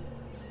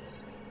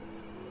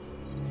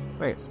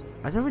 Wait,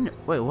 I don't even...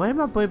 Wait, where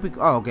am I supposed to be...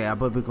 Oh, okay, I'm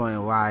supposed to be going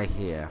right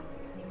here.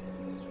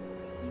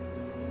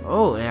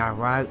 Oh, yeah,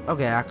 right.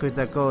 Okay, I could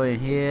go in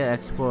here,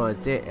 explore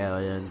this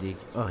area and the...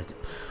 Oh,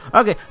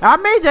 okay, I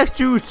made just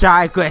 2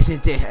 side quests in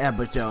this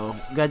episode.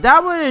 Cause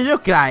that's what it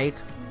look like.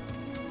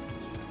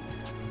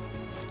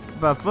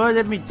 But first,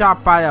 let me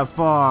stop by the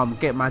farm,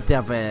 get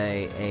myself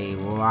a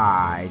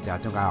ride. I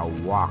don't gotta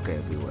walk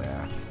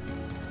everywhere.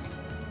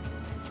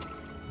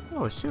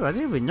 Oh, shoot, I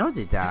didn't even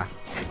notice that.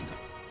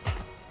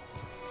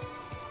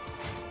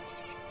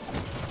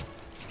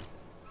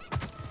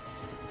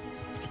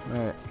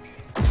 Wait.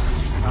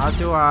 How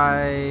do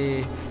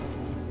I...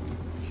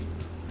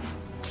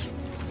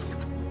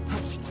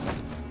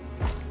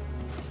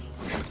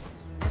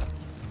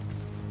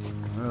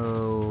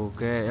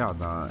 Okay,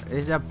 hold on.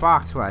 It's a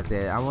box right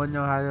there. I wanna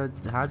know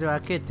how do I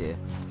get there?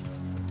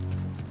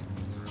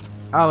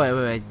 Oh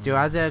wait. Do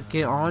I have to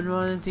get on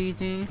one of these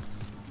things?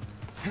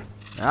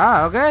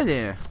 Ah, okay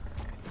then.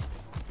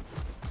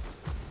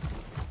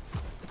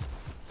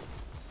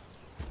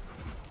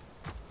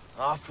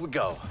 Off we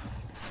go.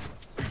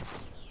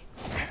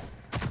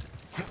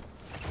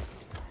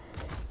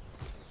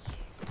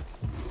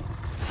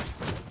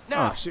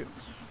 Oh shoot.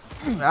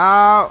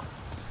 Oh.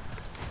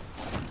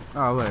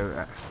 Oh,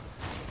 wait.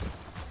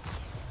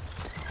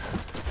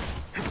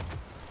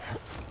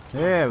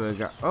 There we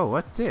go. Oh,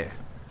 what's it?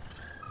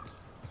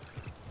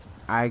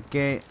 I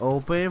can't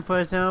open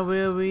for some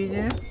real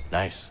reason.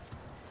 Nice.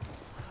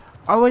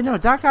 Oh, wait, no.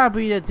 That gotta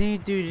be the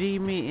thing to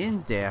leave me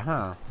in there,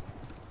 huh?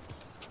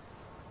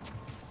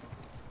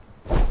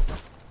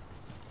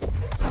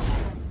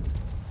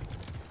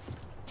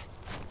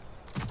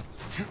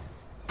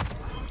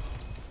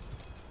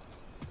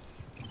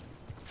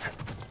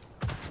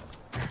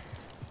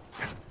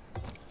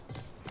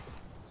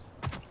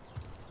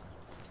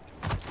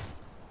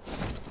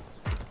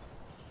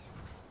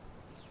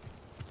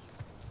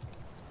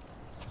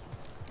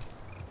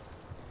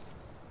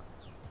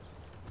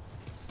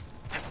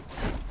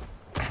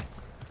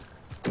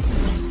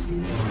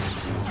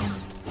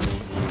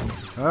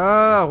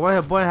 Oh, what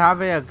a boy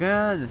having a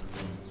gun.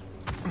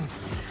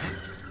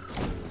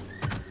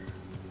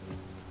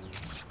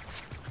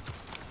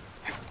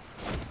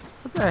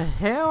 What the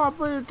hell? I'm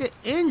gonna get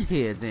in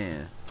here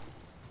then.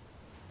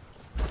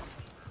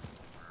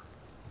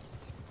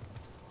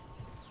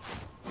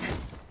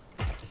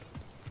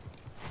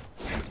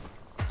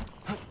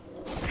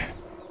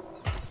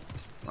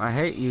 I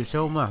hate you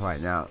so much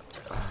right now.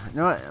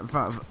 You know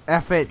what?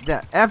 F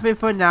it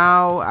for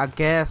now, I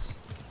guess.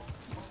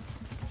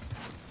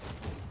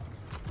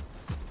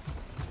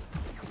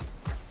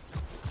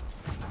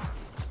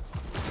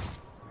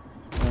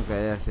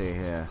 Okay, let's see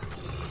here.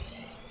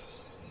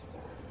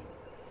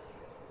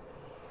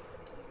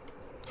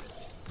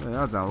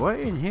 Hold on, what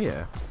in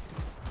here?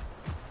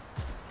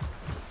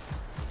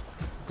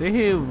 They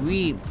hear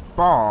we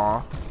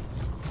ball.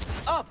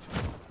 Up.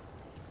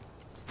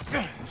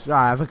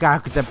 Sorry, I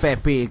forgot the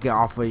bed beat get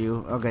off of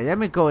you. Okay, let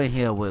me go in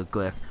here real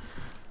quick.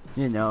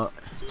 You know,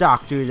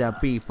 talk to the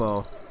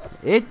people.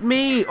 It's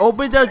me.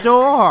 Open the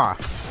door.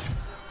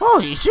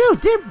 Holy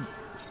shoot!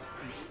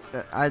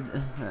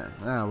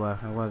 Well,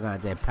 we're gonna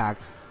get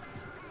packed.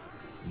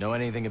 Know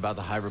anything about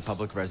the High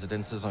Republic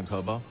residences on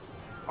Kobo?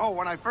 Oh,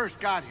 when I first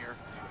got here,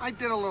 I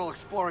did a little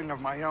exploring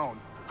of my own.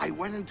 I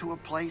went into a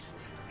place,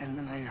 and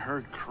then I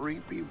heard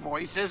creepy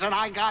voices, and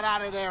I got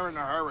out of there in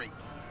a hurry.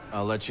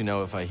 I'll let you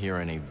know if I hear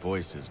any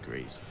voices,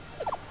 Grease.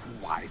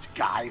 Wise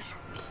guys.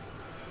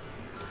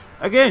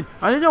 Again,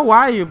 I don't know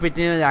why you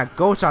pretend that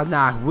ghosts are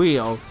not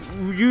real.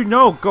 You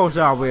know ghosts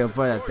are real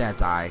for the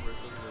Jedi.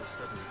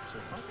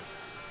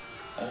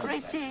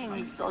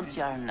 Greetings,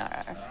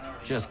 Sojourner.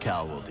 Just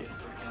Cal will do.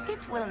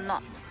 It will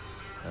not.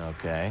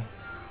 Okay.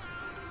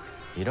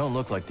 You don't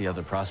look like the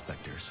other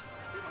prospectors.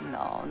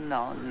 No.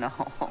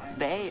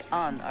 Bay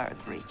on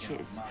Earth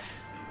reaches.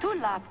 To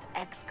locked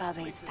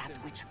excavates that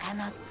which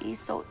cannot be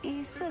so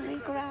easily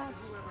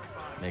grasped.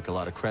 Make a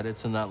lot of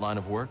credits in that line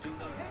of work?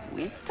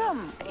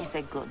 Wisdom is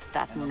a good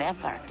that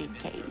never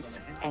decays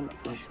and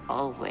is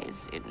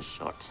always in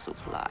short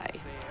supply.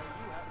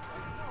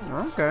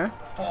 Okay.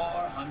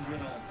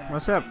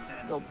 What's up?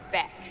 You're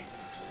back.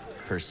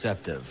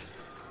 Perceptive.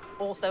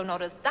 Also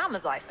not as dumb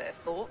as I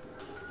first thought.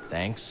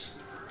 Thanks.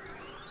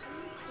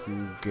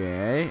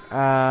 Okay.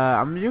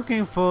 I'm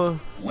looking for...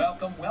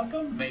 Welcome.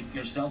 Make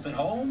yourself at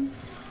home.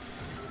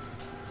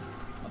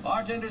 A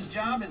bartender's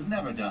job is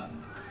never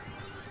done.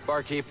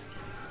 Barkeep.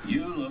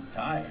 You look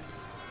tired.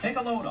 Take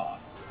a load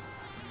off.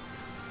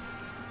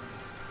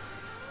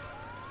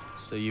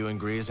 So you and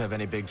Grease have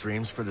any big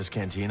dreams for this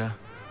cantina?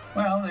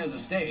 Well, there's a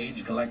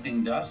stage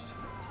collecting dust.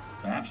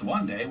 Perhaps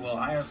one day we'll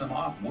hire some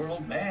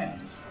off-world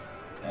bands.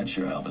 That'd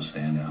sure help us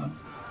stand out.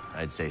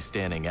 I'd say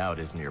standing out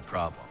isn't your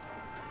problem.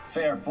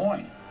 Fair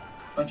point.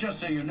 But just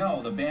so you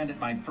know, the band at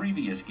my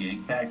previous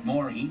gig packed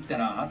more heat than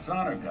a Hutt's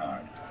honor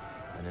guard.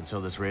 And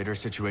until this raider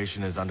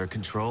situation is under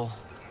control,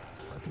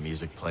 let the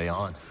music play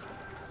on.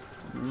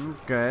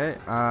 Okay,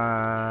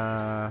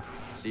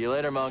 See you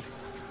later, Monk.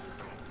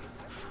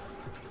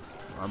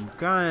 I'm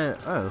gonna...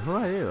 Oh, who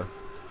are you?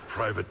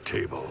 Private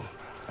table.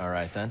 All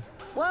right, then.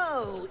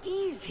 Whoa,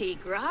 easy,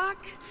 Grok.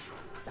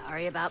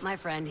 Sorry about my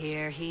friend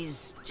here.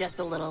 He's just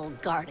a little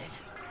guarded.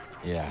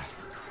 Yeah,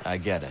 I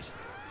get it.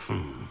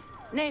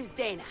 Name's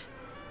Dana.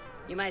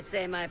 You might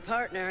say my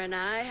partner and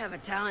I have a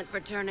talent for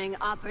turning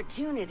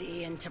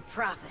opportunity into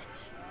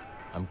profit.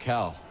 I'm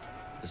Cal.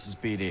 This is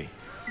BD.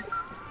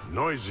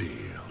 Noisy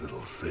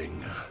little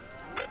thing.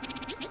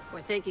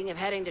 We're thinking of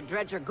heading to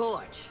Dredger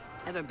Gorge.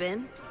 Ever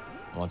been?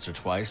 Once or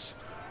twice.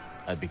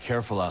 I'd be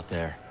careful out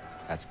there.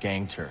 That's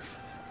gang turf.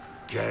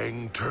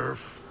 Gang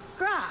turf?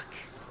 Grok!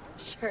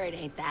 Sure it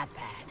ain't that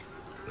bad.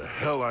 The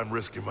hell I'm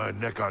risking my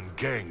neck on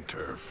gang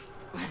turf.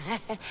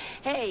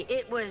 Hey,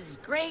 it was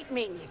great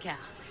meeting you, Cal.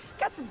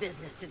 Got some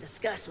business to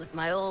discuss with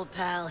my old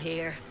pal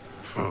here.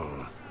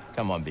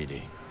 Come on,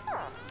 BD.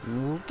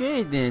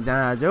 Okay, then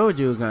I told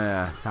you were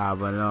gonna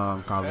have a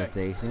long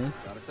conversation.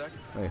 Got a sec?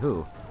 Wait,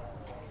 who?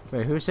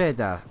 Wait, who said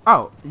that?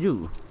 Oh,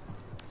 you.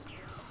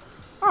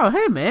 Oh,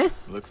 hey, man.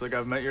 Looks like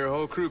I've met your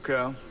whole crew,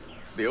 Cal.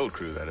 The old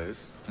crew, that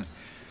is.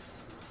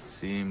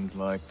 Seemed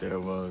like there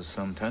was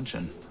some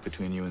tension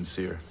between you and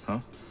Seer, huh?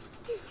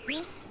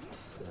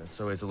 It's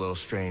always a little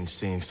strange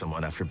seeing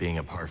someone after being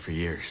apart for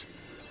years.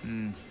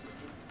 Don't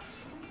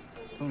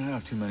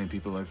have too many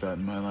people like that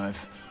in my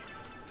life.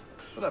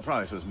 But that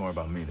probably says more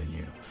about me than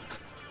you.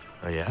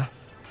 Oh, yeah?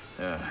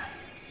 Yeah,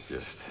 it's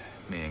just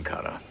me and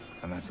Kata.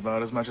 And that's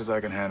about as much as I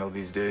can handle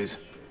these days.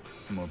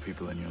 The more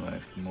people in your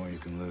life, the more you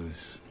can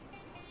lose.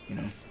 You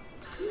know?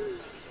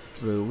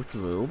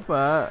 True,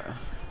 but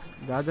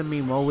doesn't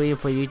mean more way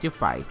for you to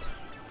fight.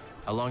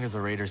 How long have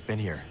the Raiders been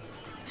here?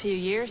 A few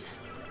years.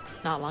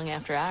 Not long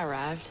after I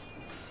arrived.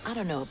 I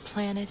don't know a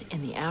planet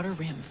in the Outer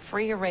Rim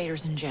free of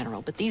raiders in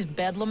general, but these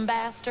bedlam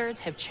bastards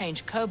have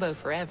changed Kobo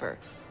forever.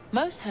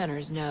 Most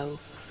hunters know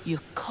you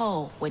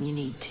cull when you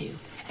need to,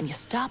 and you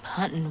stop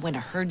hunting when a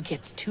herd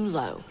gets too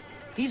low.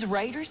 These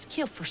raiders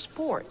kill for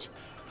sport,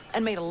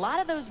 and made a lot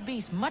of those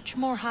beasts much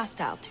more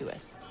hostile to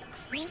us.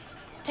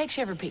 Take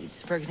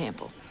Shepherd-Pedes, for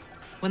example.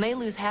 When they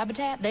lose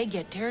habitat, they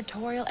get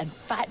territorial and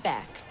fight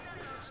back.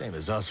 Same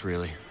as us,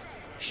 really.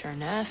 Sure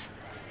enough.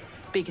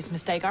 Biggest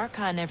mistake our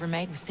kind ever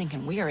made was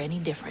thinking we are any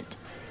different.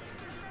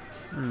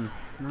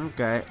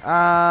 Okay.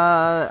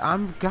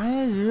 I'm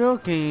kind of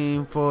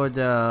looking for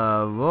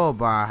the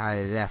robot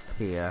I left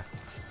here.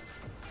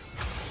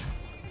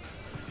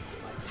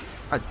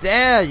 Oh,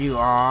 there you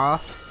are.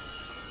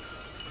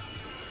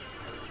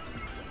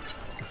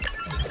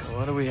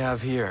 What do we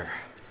have here?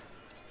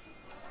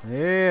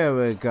 Here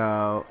we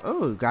go.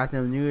 Oh, got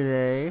some new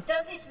day.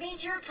 Does this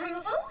meet your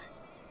approval?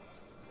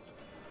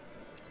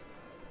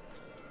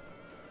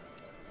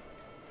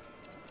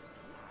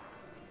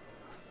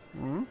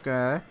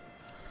 Okay.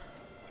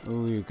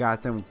 Oh, you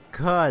got some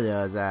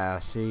colors, I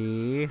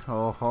see.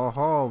 Ho ho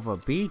ho for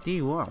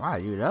BT1. Wow,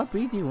 you love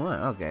BT1.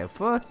 Okay,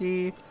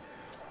 40.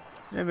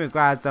 Let me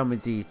grab some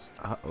of these.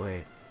 Oh,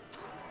 wait.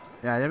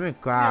 Yeah, let me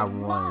grab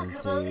one.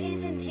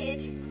 Isn't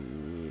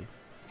it?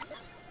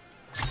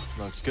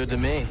 Looks good to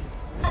me.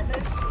 A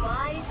most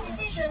wise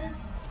decision.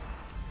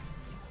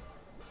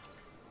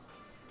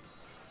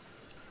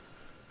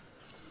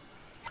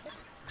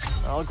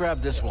 I'll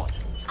grab this one.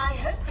 I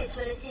hope this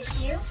will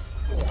assist you.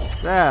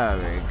 There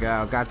we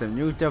go. Got the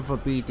new stuff for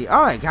BT.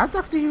 Oh, I got to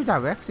talk to you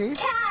directly.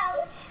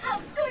 Cal, how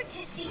good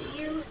to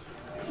see you.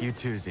 You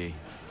too, Z.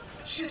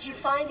 Should you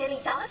find any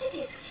data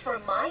discs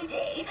from my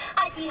day,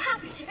 I'd be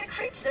happy to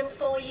decrypt them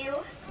for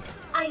you.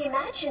 I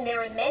imagine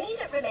there are many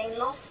that remain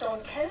lost on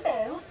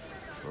Kobo.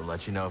 We'll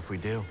let you know if we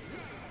do.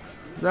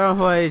 Don't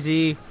worry,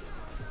 Z.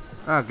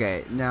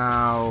 Okay,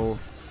 now.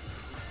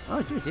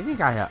 Oh, dude, didn't he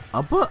got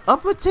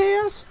upper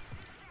tiers?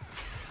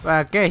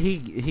 Well, okay,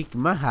 he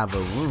might have a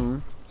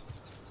wound.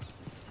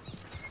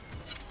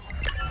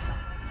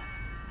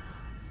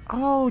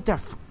 Oh,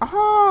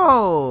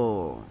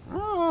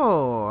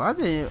 I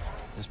didn't.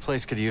 This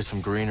place could use some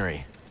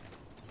greenery.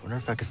 Wonder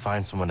if I could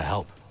find someone to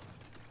help.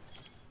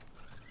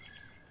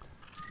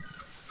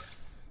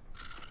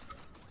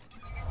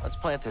 Let's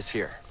plant this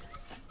here.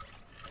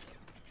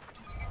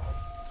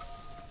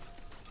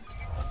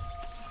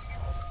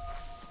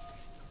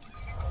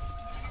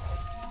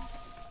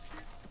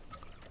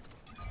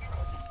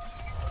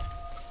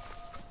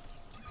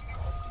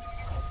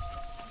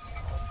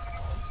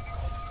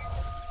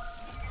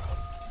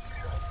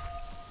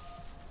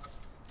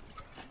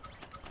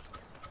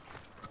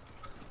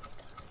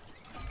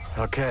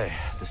 Okay,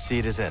 the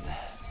seed is in.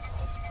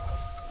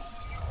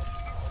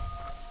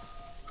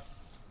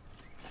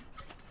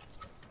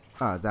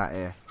 Oh, that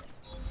here.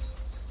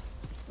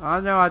 Oh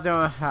no, I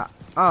don't have.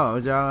 Oh, I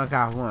only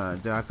got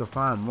one. So I could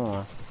find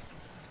more.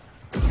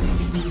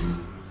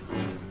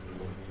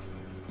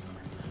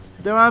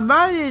 Do I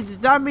mind?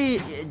 That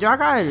mean, do I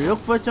gotta look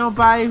for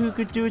somebody who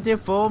could do this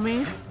for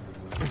me?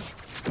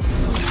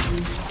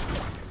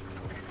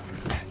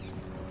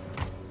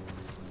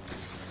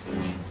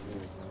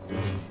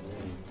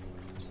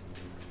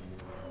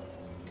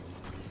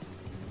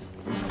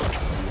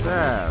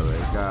 There we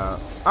go.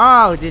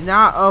 Oh, then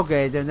now,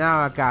 okay, then now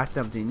I got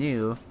something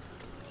new.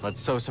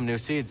 Let's sow some new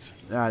seeds.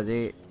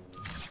 Okay,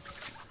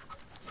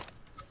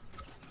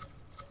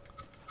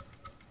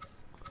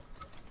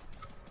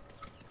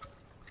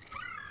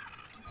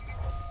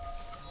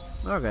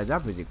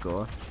 that's pretty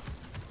cool.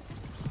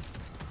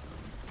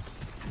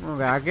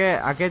 Okay,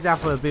 I get that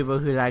for the people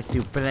who like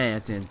to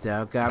plant and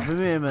stuff. Okay, I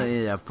remember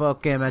in the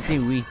fuck game, I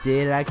think we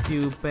did like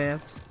to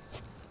plant.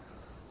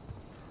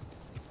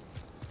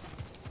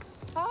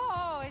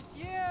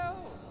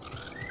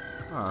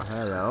 Oh,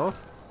 hello.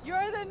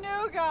 You're the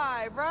new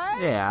guy, right?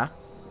 Yeah.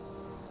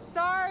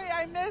 Sorry,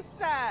 I missed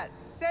that.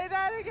 Say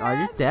that again.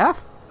 Are you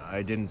deaf?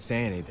 I didn't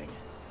say anything.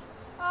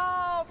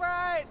 Oh,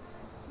 right.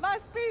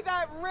 Must be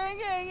that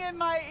ringing in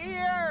my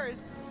ears.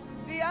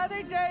 The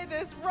other day,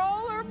 this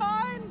roller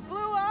mine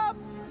blew up,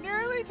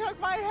 nearly took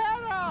my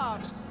head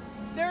off.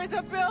 There's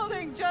a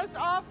building just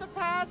off the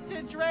path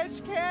to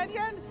Dredge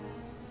Canyon.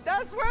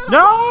 That's where the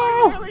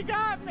roller really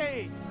got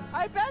me.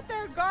 I bet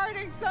they're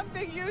guarding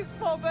something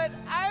useful, but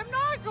I'm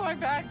not going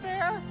back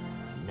there.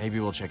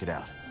 Maybe we'll check it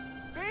out.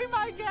 Be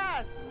my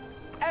guest.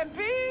 And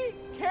be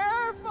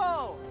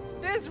careful.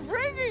 This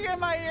ringing in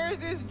my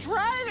ears is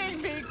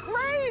driving me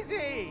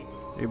crazy.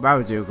 You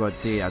probably do go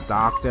see a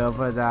doctor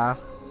for that.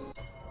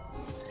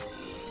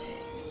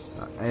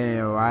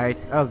 Alright,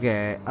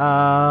 okay.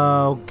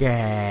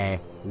 Okay.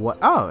 What?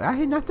 Oh,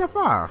 actually not that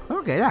far.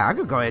 Okay, yeah, I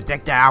could go ahead and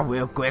check that out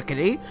real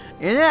quickly.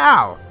 In and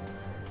out.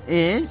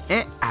 In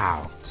and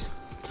out.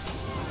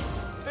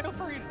 Feel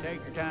free to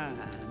take your time.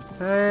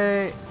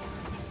 Hey.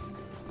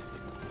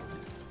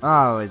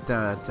 Oh, it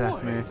does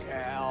attack me.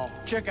 Cal,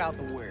 check out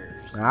the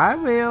wares. I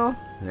will.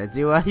 Let's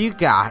see what you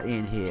got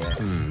in here.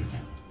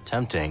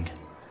 Tempting.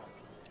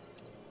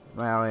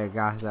 Well, we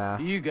got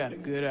that. You got a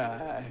good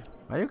eye.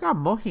 Oh, you got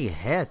monkey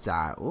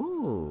hairstyle.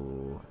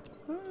 Ooh.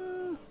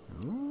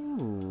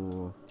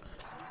 Ooh.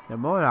 The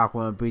Mohawk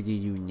one pretty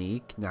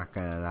unique, not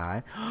gonna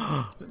lie.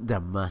 The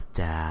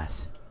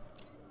mustache.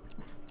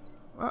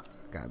 Oh,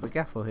 gotta be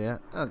careful here.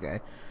 Okay.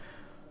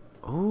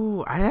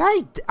 Ooh,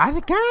 I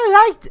kinda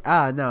liked.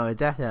 Oh, no,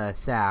 that's a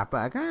sap, but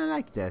I kinda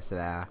like this.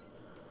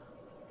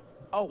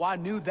 Oh, I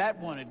knew that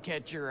one would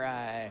catch your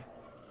eye.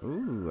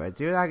 Ooh, I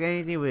do like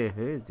anything with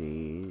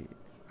hoodie.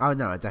 Oh,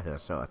 no, that's a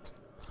short.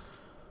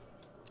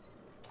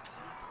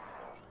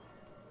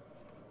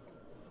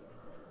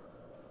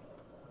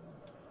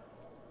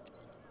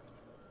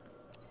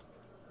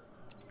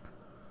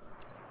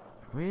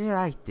 I really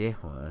like this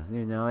one.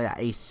 You know,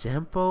 it's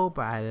simple,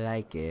 but I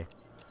like it.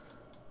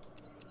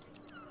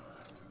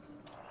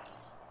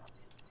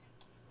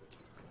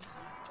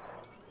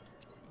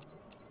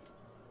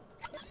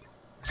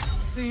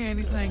 See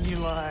anything you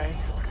like?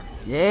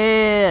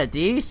 Yeah,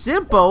 it's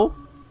simple,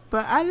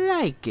 but I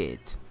like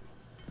it.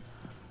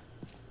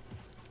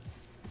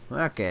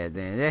 Okay,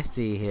 then let's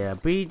see here.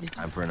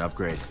 Time for an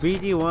upgrade.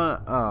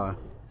 BD1.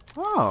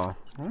 Oh,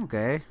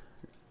 okay.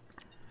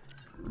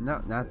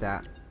 No, not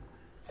that.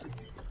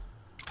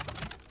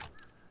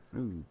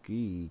 Ooh,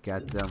 gee,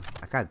 got them.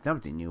 I got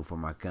something new for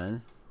my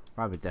gun.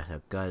 Probably just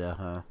a gutter,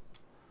 huh?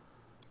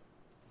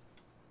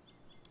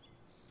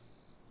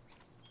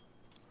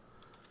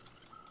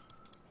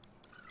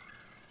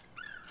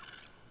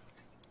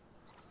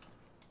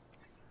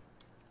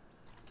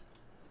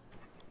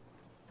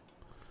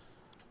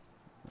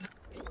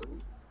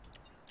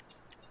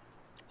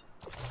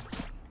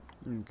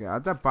 Okay, I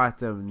just bought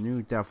the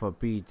new stuff for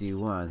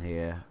BD1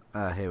 here.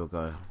 Here we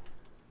go.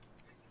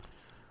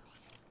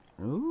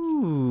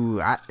 Ooh,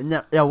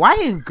 the white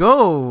and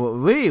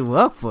gold really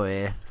work for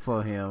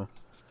him.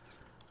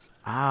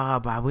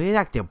 But I really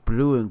like the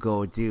blue and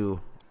gold too.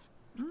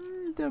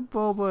 The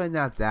purple is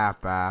not that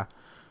bad.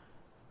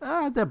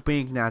 The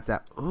pink not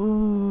that.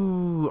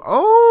 Ooh,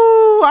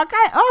 oh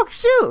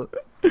shoot.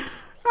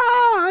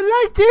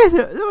 I like this.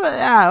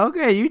 Yeah,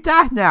 okay, you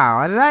talk now.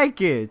 I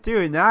like it,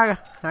 dude. Now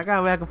I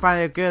gotta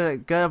find a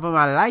good for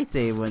my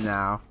lightsaber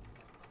now.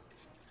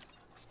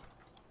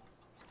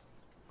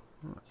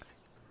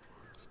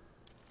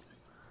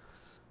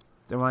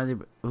 The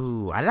one,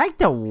 ooh, I like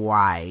the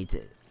white.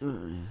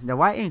 The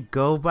white and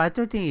gold, but I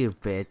don't think it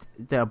fits.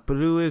 The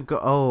blue and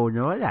gold. Oh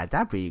no,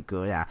 that'd be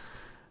good. Yeah.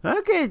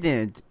 Okay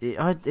then.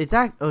 Is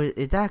that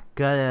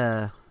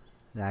good?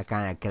 That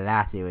kind of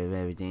classy with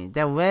everything.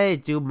 The way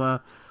it do more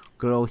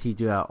glossy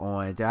to the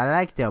orange. I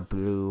like the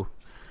blue.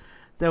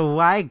 The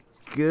white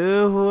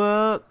good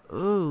work.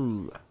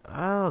 Ooh.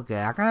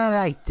 Okay, I kind of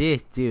like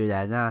this too.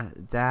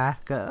 That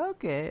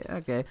okay.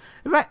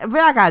 But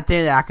I gotta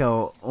think like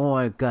a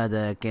orange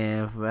color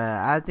again. But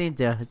I think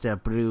the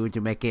blue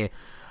to make it.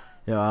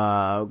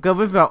 Cause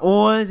with the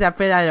orange, I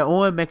feel like the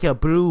orange make a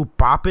blue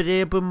pop it a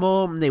little bit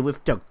more. And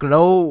with the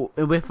glow,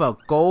 with the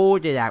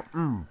gold, they're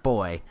like,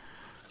 boy,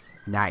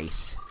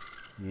 nice.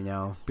 You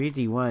know,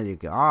 BD1 you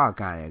get all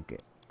kind of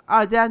good.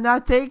 Oh, did I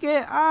not take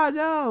it? Oh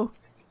no.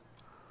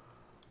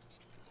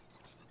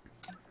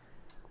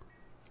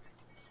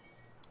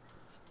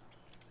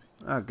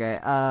 Okay,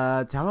 do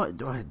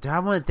I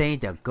want to take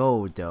the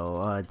gold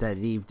though, or to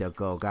leave the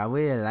gold? I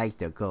really like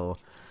the gold.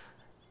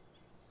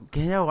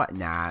 You know what?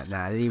 Nah,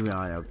 leave it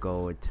on the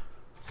gold.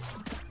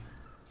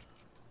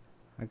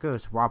 I could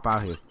swap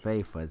out his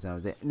face for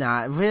something.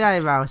 Nah, really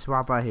if I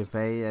swap out his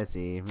face, let's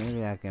see.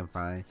 Maybe I can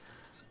find.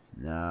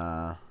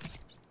 Nah.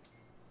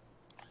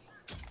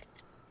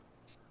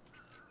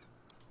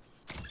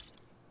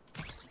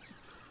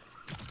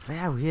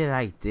 I really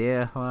like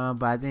this one,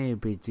 but I think it'd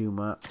be too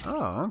much.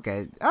 Oh,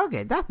 okay.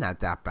 Okay, that's not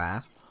that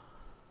bad.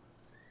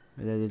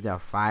 There's a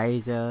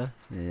fighter.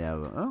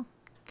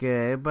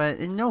 Okay, but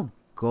there's no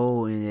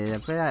gold in it. I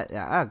feel like,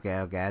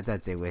 okay. I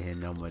thought they would hit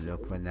no more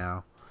look for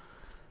now.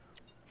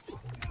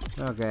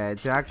 Okay,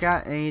 do I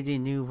got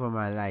anything new for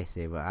my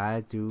lightsaber?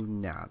 I do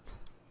not.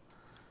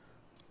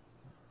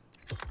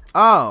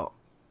 Oh!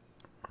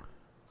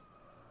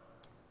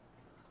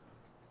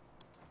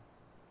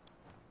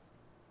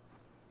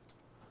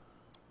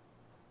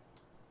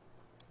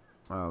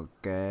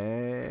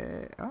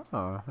 Okay.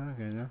 Oh,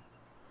 okay. No.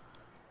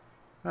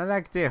 I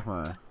like this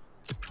one.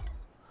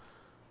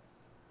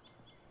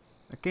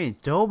 I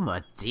can't so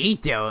much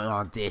detail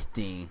on this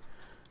thing.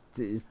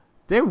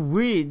 They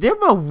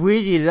must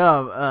really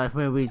love us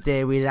when we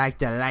say we like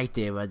the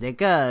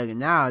lightsaber.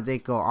 Now they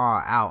go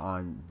all out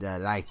on the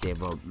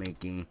lightsaber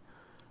making.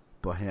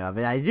 But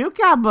like, you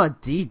got more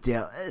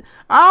detail.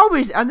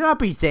 I know I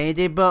be saying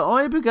it, but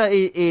only because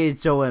it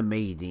is so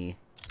amazing.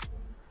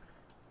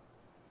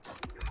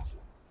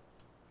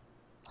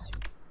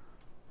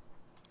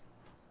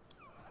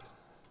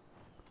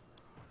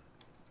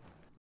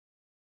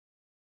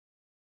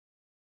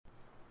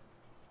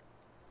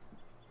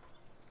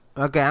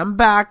 Okay, I'm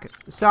back.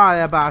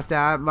 Sorry about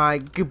that. My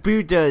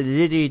computer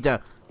literally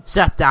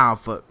shut down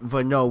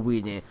for no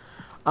reason.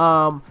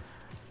 Yeah,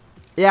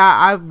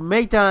 I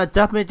made the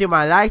adjustment to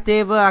my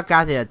lightsaber. I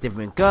got it a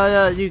different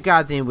color. You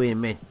guys didn't really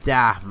make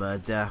that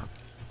much.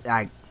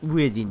 Like,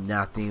 really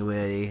nothing,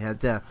 really.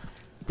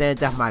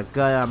 That's my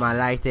color, my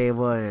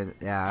lightsaber, and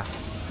yeah.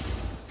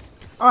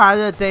 Oh, I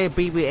just think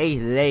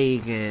BB-8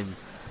 leg and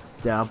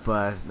stuff,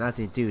 but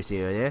nothing too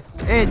serious.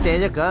 Hey,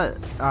 there's a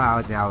gun. Oh,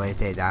 I always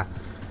say that.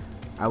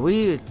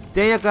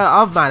 There's a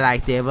gun of my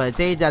lightsaber.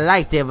 There's the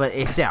lightsaber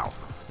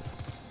itself.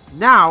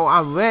 Now,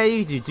 I'm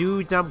ready to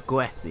do some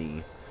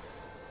questing.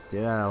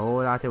 There's a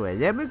whole lot of ways.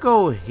 Let me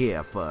go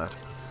here first.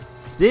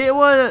 This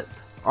was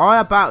all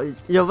about.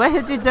 The rest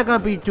of this are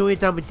gonna be doing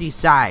some of these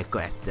side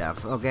quest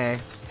stuff, okay?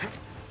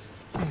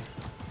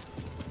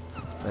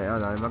 Wait,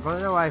 hold on. Am I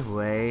going the right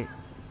way?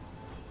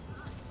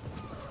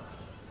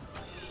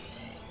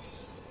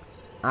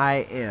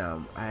 I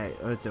am.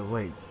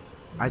 Wait.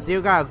 I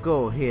still gotta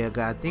go here,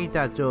 cause I think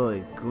that's all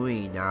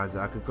green now, so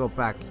I could go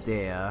back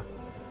there.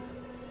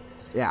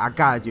 Yeah, I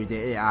gotta do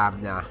this. Yeah, I'm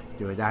not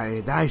doing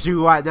that. That I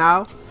do right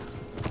now.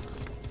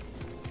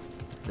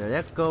 So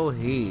let's go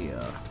here.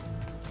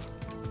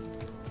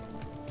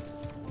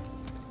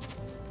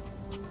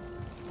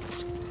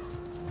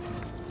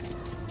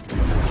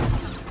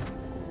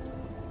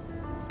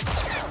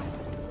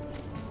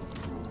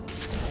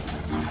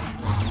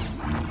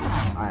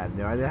 I have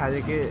no idea how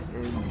to get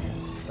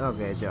in.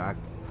 Okay, so I.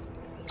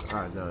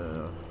 Oh,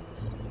 no.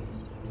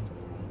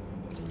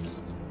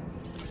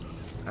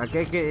 I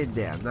can't get in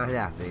there. I'm not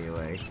that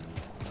anyway.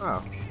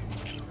 Oh.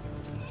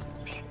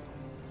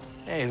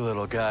 Hey,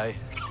 little guy.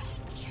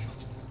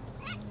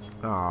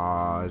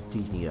 Aw,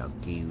 teeny up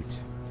cute.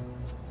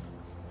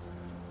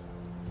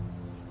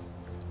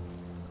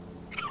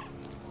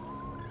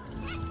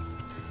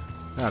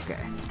 Okay.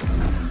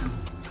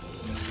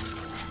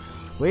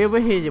 We were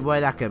here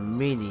with like a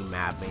mini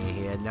map in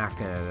here, not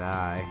gonna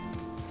lie.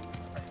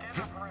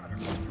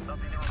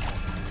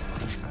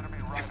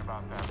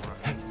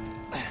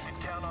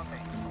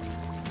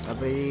 I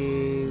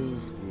believe,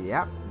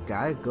 yep,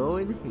 gotta go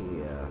in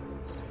here.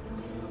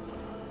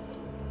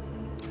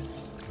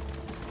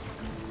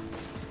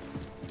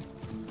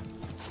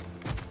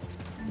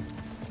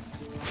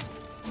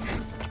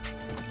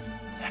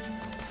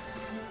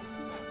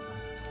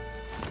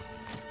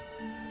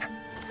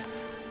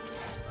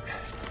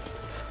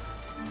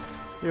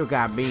 You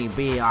got me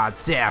being all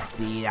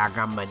deftly like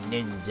I'm a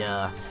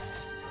ninja.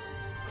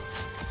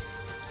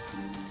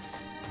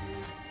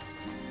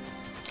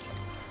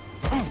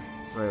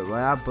 Wait, will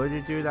I put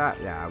you through that?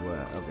 Yeah, I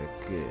will. Okay,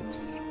 good.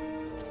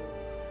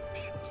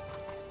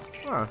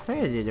 Oh,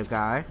 hey, little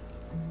guy.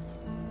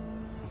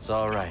 It's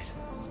all right.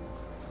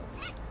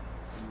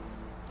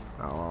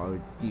 Oh,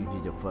 you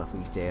need a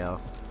fluffy tail.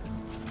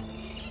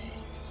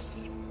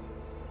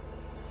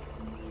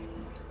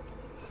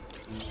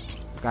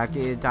 Gotta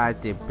get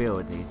inside the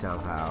building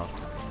somehow.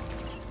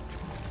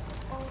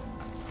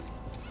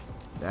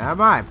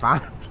 Am I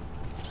fine?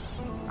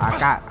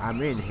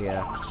 I'm in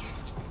here.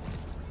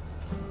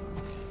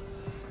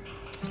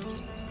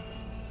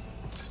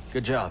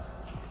 Good job.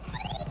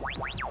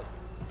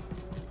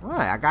 What?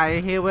 I got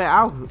in here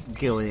without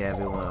killing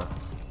everyone.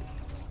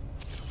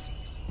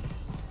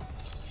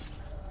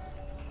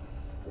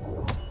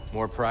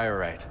 More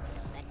priorite.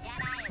 The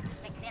Jedi is a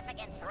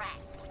significant threat.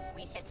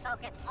 We should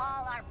focus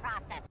all our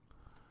process.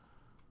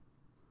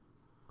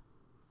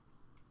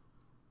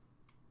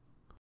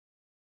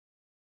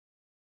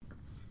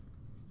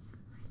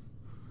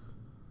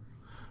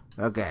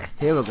 Okay,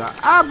 here we go.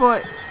 Ah,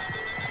 boy!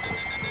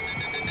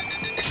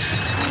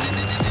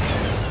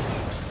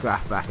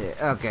 Crap, I hit.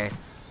 Okay.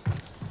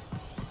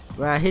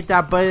 When I hit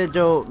that button,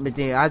 though,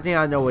 I think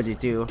I know what to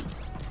do.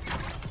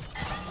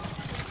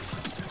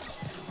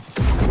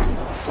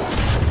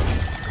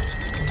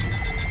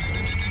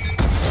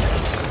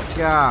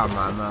 Come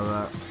on,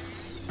 mama.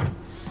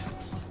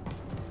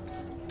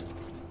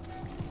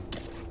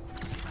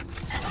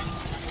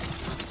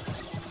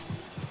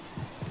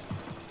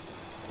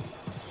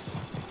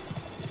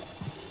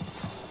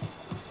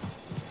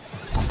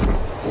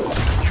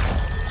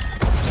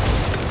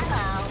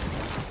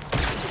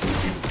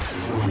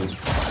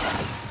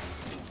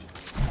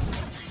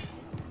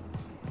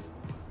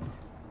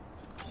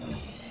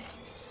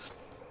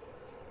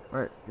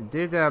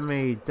 Did I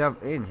may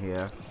jump in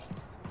here?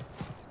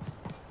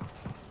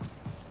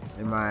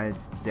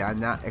 Did I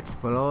not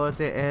explore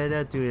the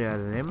area to the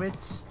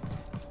limits?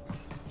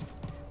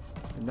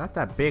 Not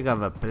that big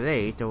of a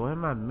plate, or what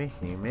am I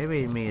missing?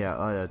 Maybe it means the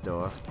other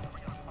door.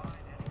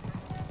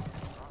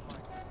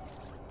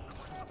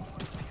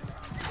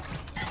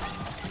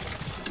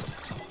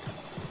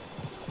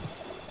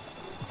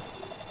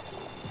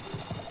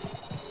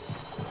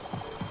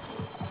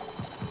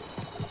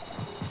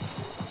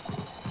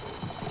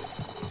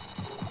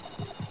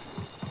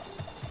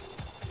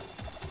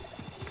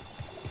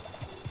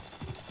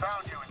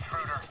 Found you,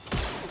 intruder.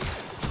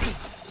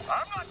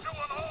 I'm not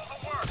doing all the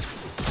work.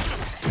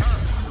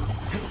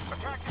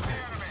 Attacking the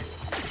enemy.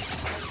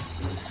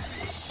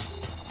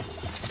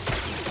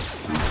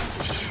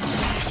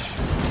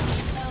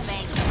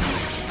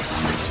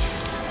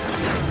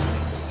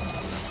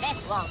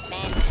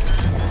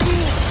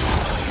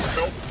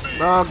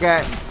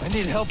 Okay. I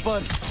need help,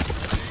 bud.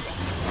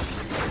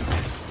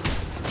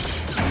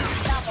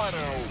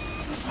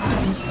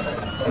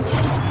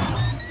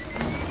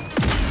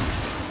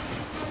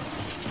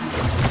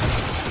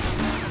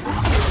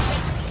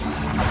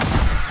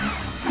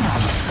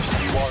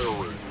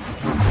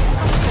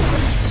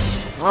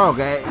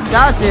 Okay,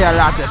 that did a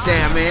lot of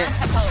damage.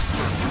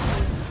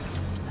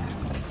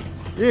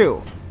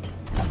 You.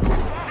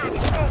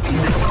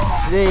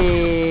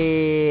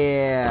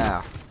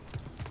 Yeah.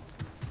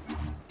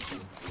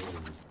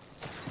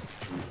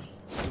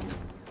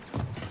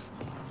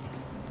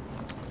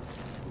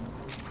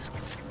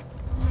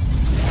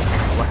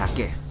 Whack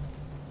it.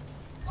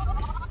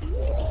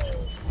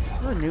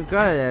 Oh, new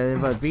gun,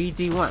 but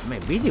BD1.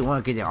 Man,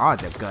 BD1 getting all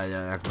the gun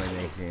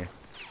acquisition.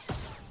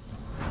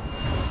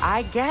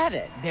 I get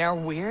it. They're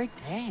weird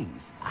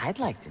things. I'd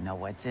like to know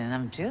what's in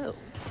them, too.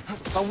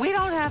 But we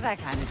don't have that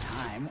kind of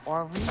time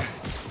or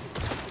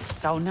resources.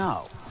 So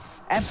no.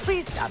 And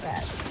please stop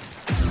asking.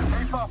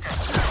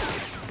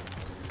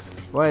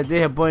 Well,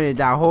 disappointed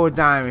that whole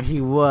time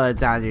he was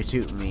trying to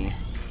shoot me.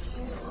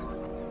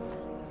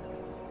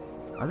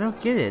 I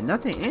don't get it.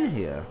 Nothing in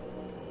here.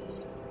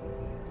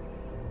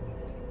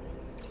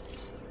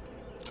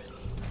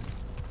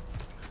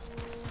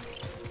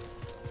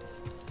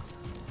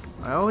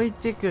 I always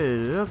take a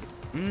look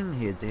in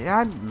here. Did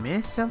I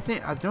miss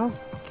something? I don't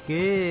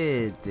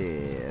get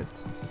it.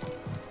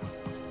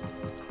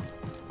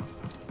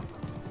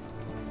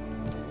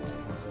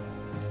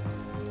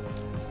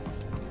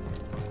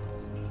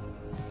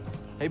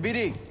 Hey,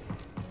 BD.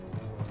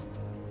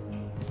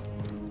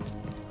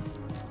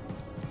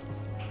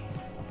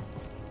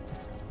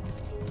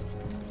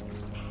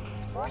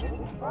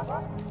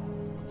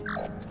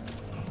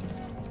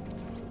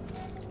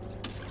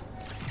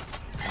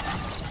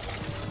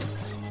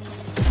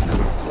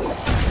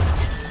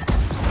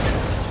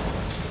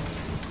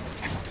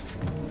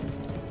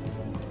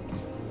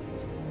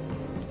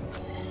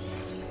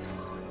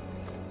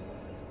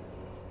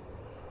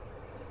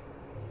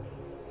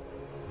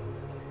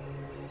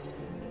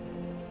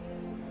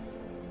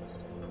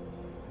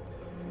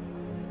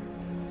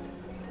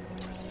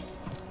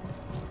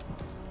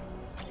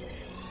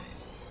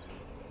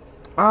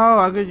 Oh,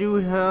 I could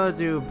use her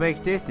to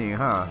break this thing,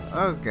 huh?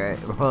 Okay.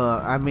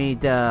 Well, I mean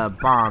the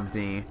bomb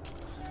thing.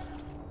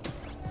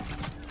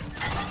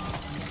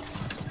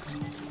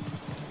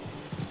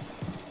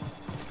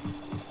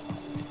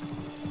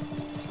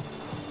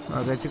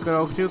 Okay, too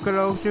close, too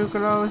close, too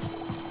close.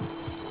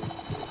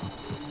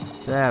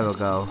 There we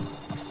go.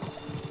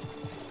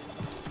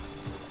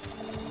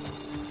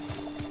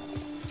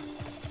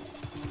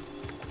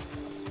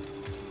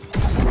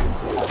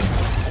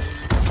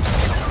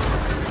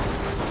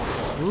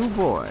 Oh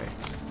boy.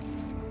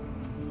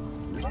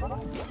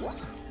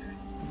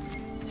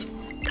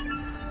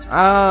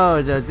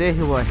 Oh, so this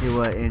is what he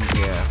was in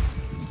here.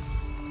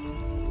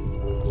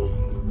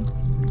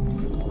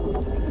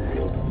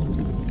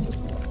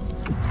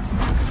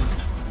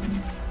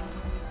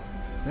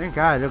 Thank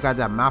God, look at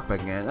that map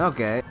again.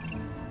 Okay.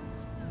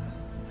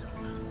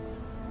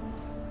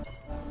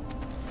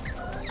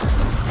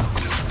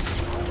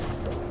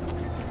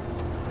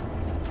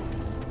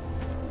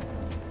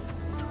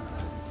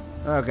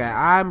 Okay,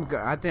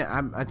 I think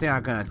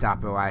I'm gonna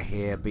stop it right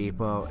here,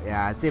 people.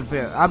 Yeah, I think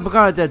I'm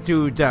gonna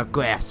do the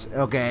quest.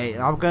 Okay,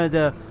 I'm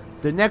gonna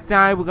the next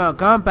time we're gonna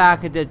come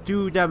back and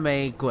do the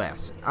main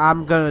quest.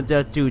 I'm gonna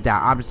just do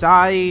that. I'm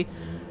sorry,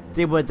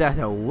 it was just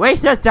a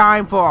waste of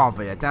time for all of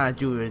it. Trying to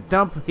do a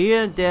dump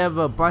here and there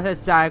for a bunch of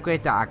side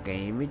quests that I can't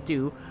even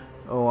do,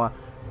 or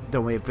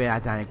don't wait for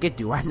that time to get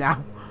to right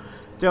now.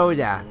 So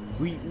yeah,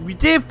 we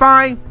did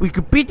fine. We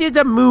completed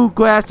the moon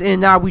quest,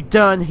 and now we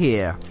done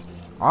here.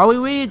 All we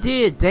really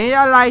did, take a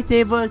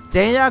lightsaber,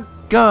 take a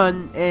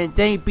gun, and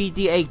take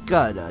BD-8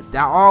 gunner. That's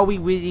all we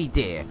really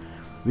did.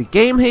 We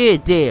came here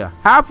there.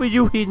 Half of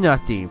you hear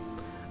nothing.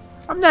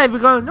 I'm never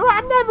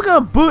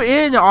gonna put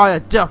in all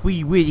the stuff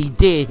we really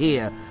did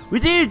here. We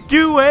didn't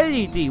do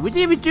anything. We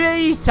didn't even do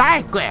any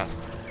side quests.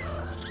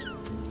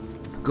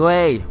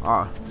 Great.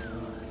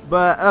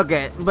 But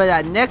okay,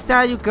 but next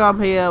time you come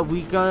here,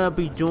 we gonna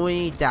be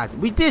doing that.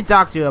 We did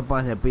talk to a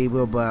bunch of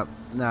people, but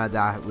not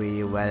that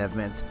really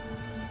relevant.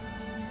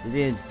 They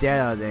didn't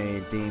tell us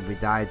anything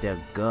besides the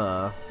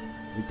girl.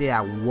 We did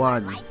have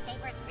one.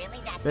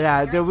 But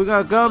yeah, so we're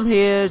gonna come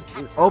here,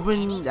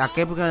 open. I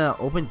guess we're gonna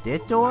open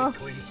this door.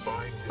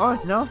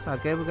 Oh no, I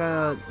guess we're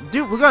gonna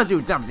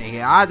do something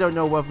here. I don't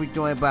know what we're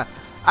doing, but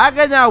I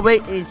cannot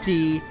wait and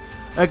see.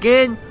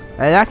 Again,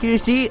 as you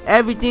see,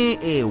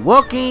 everything is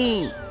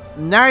working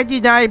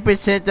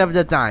 99% of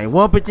the time.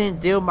 1%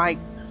 still might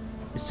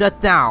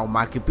shut down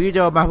my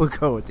computer or my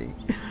recording.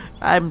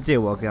 I'm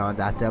still working on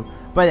that stuff.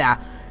 But yeah.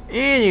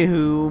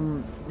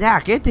 Anywho, yeah,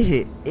 get to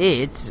hit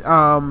it.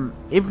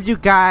 If you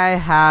guys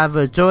have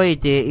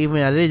enjoyed it even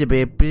a little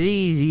bit,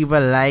 please leave a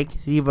like,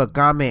 leave a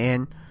comment,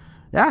 and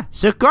yeah,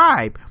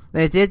 subscribe.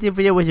 And share this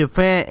video with your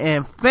friends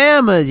and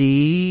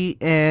family.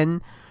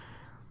 And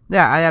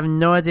yeah, I have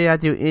no idea how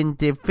to end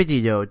the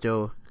video.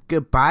 So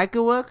goodbye,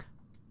 good work.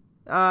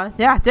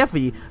 Yeah,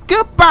 definitely.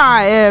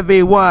 Goodbye,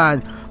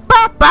 everyone.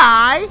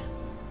 Bye-bye.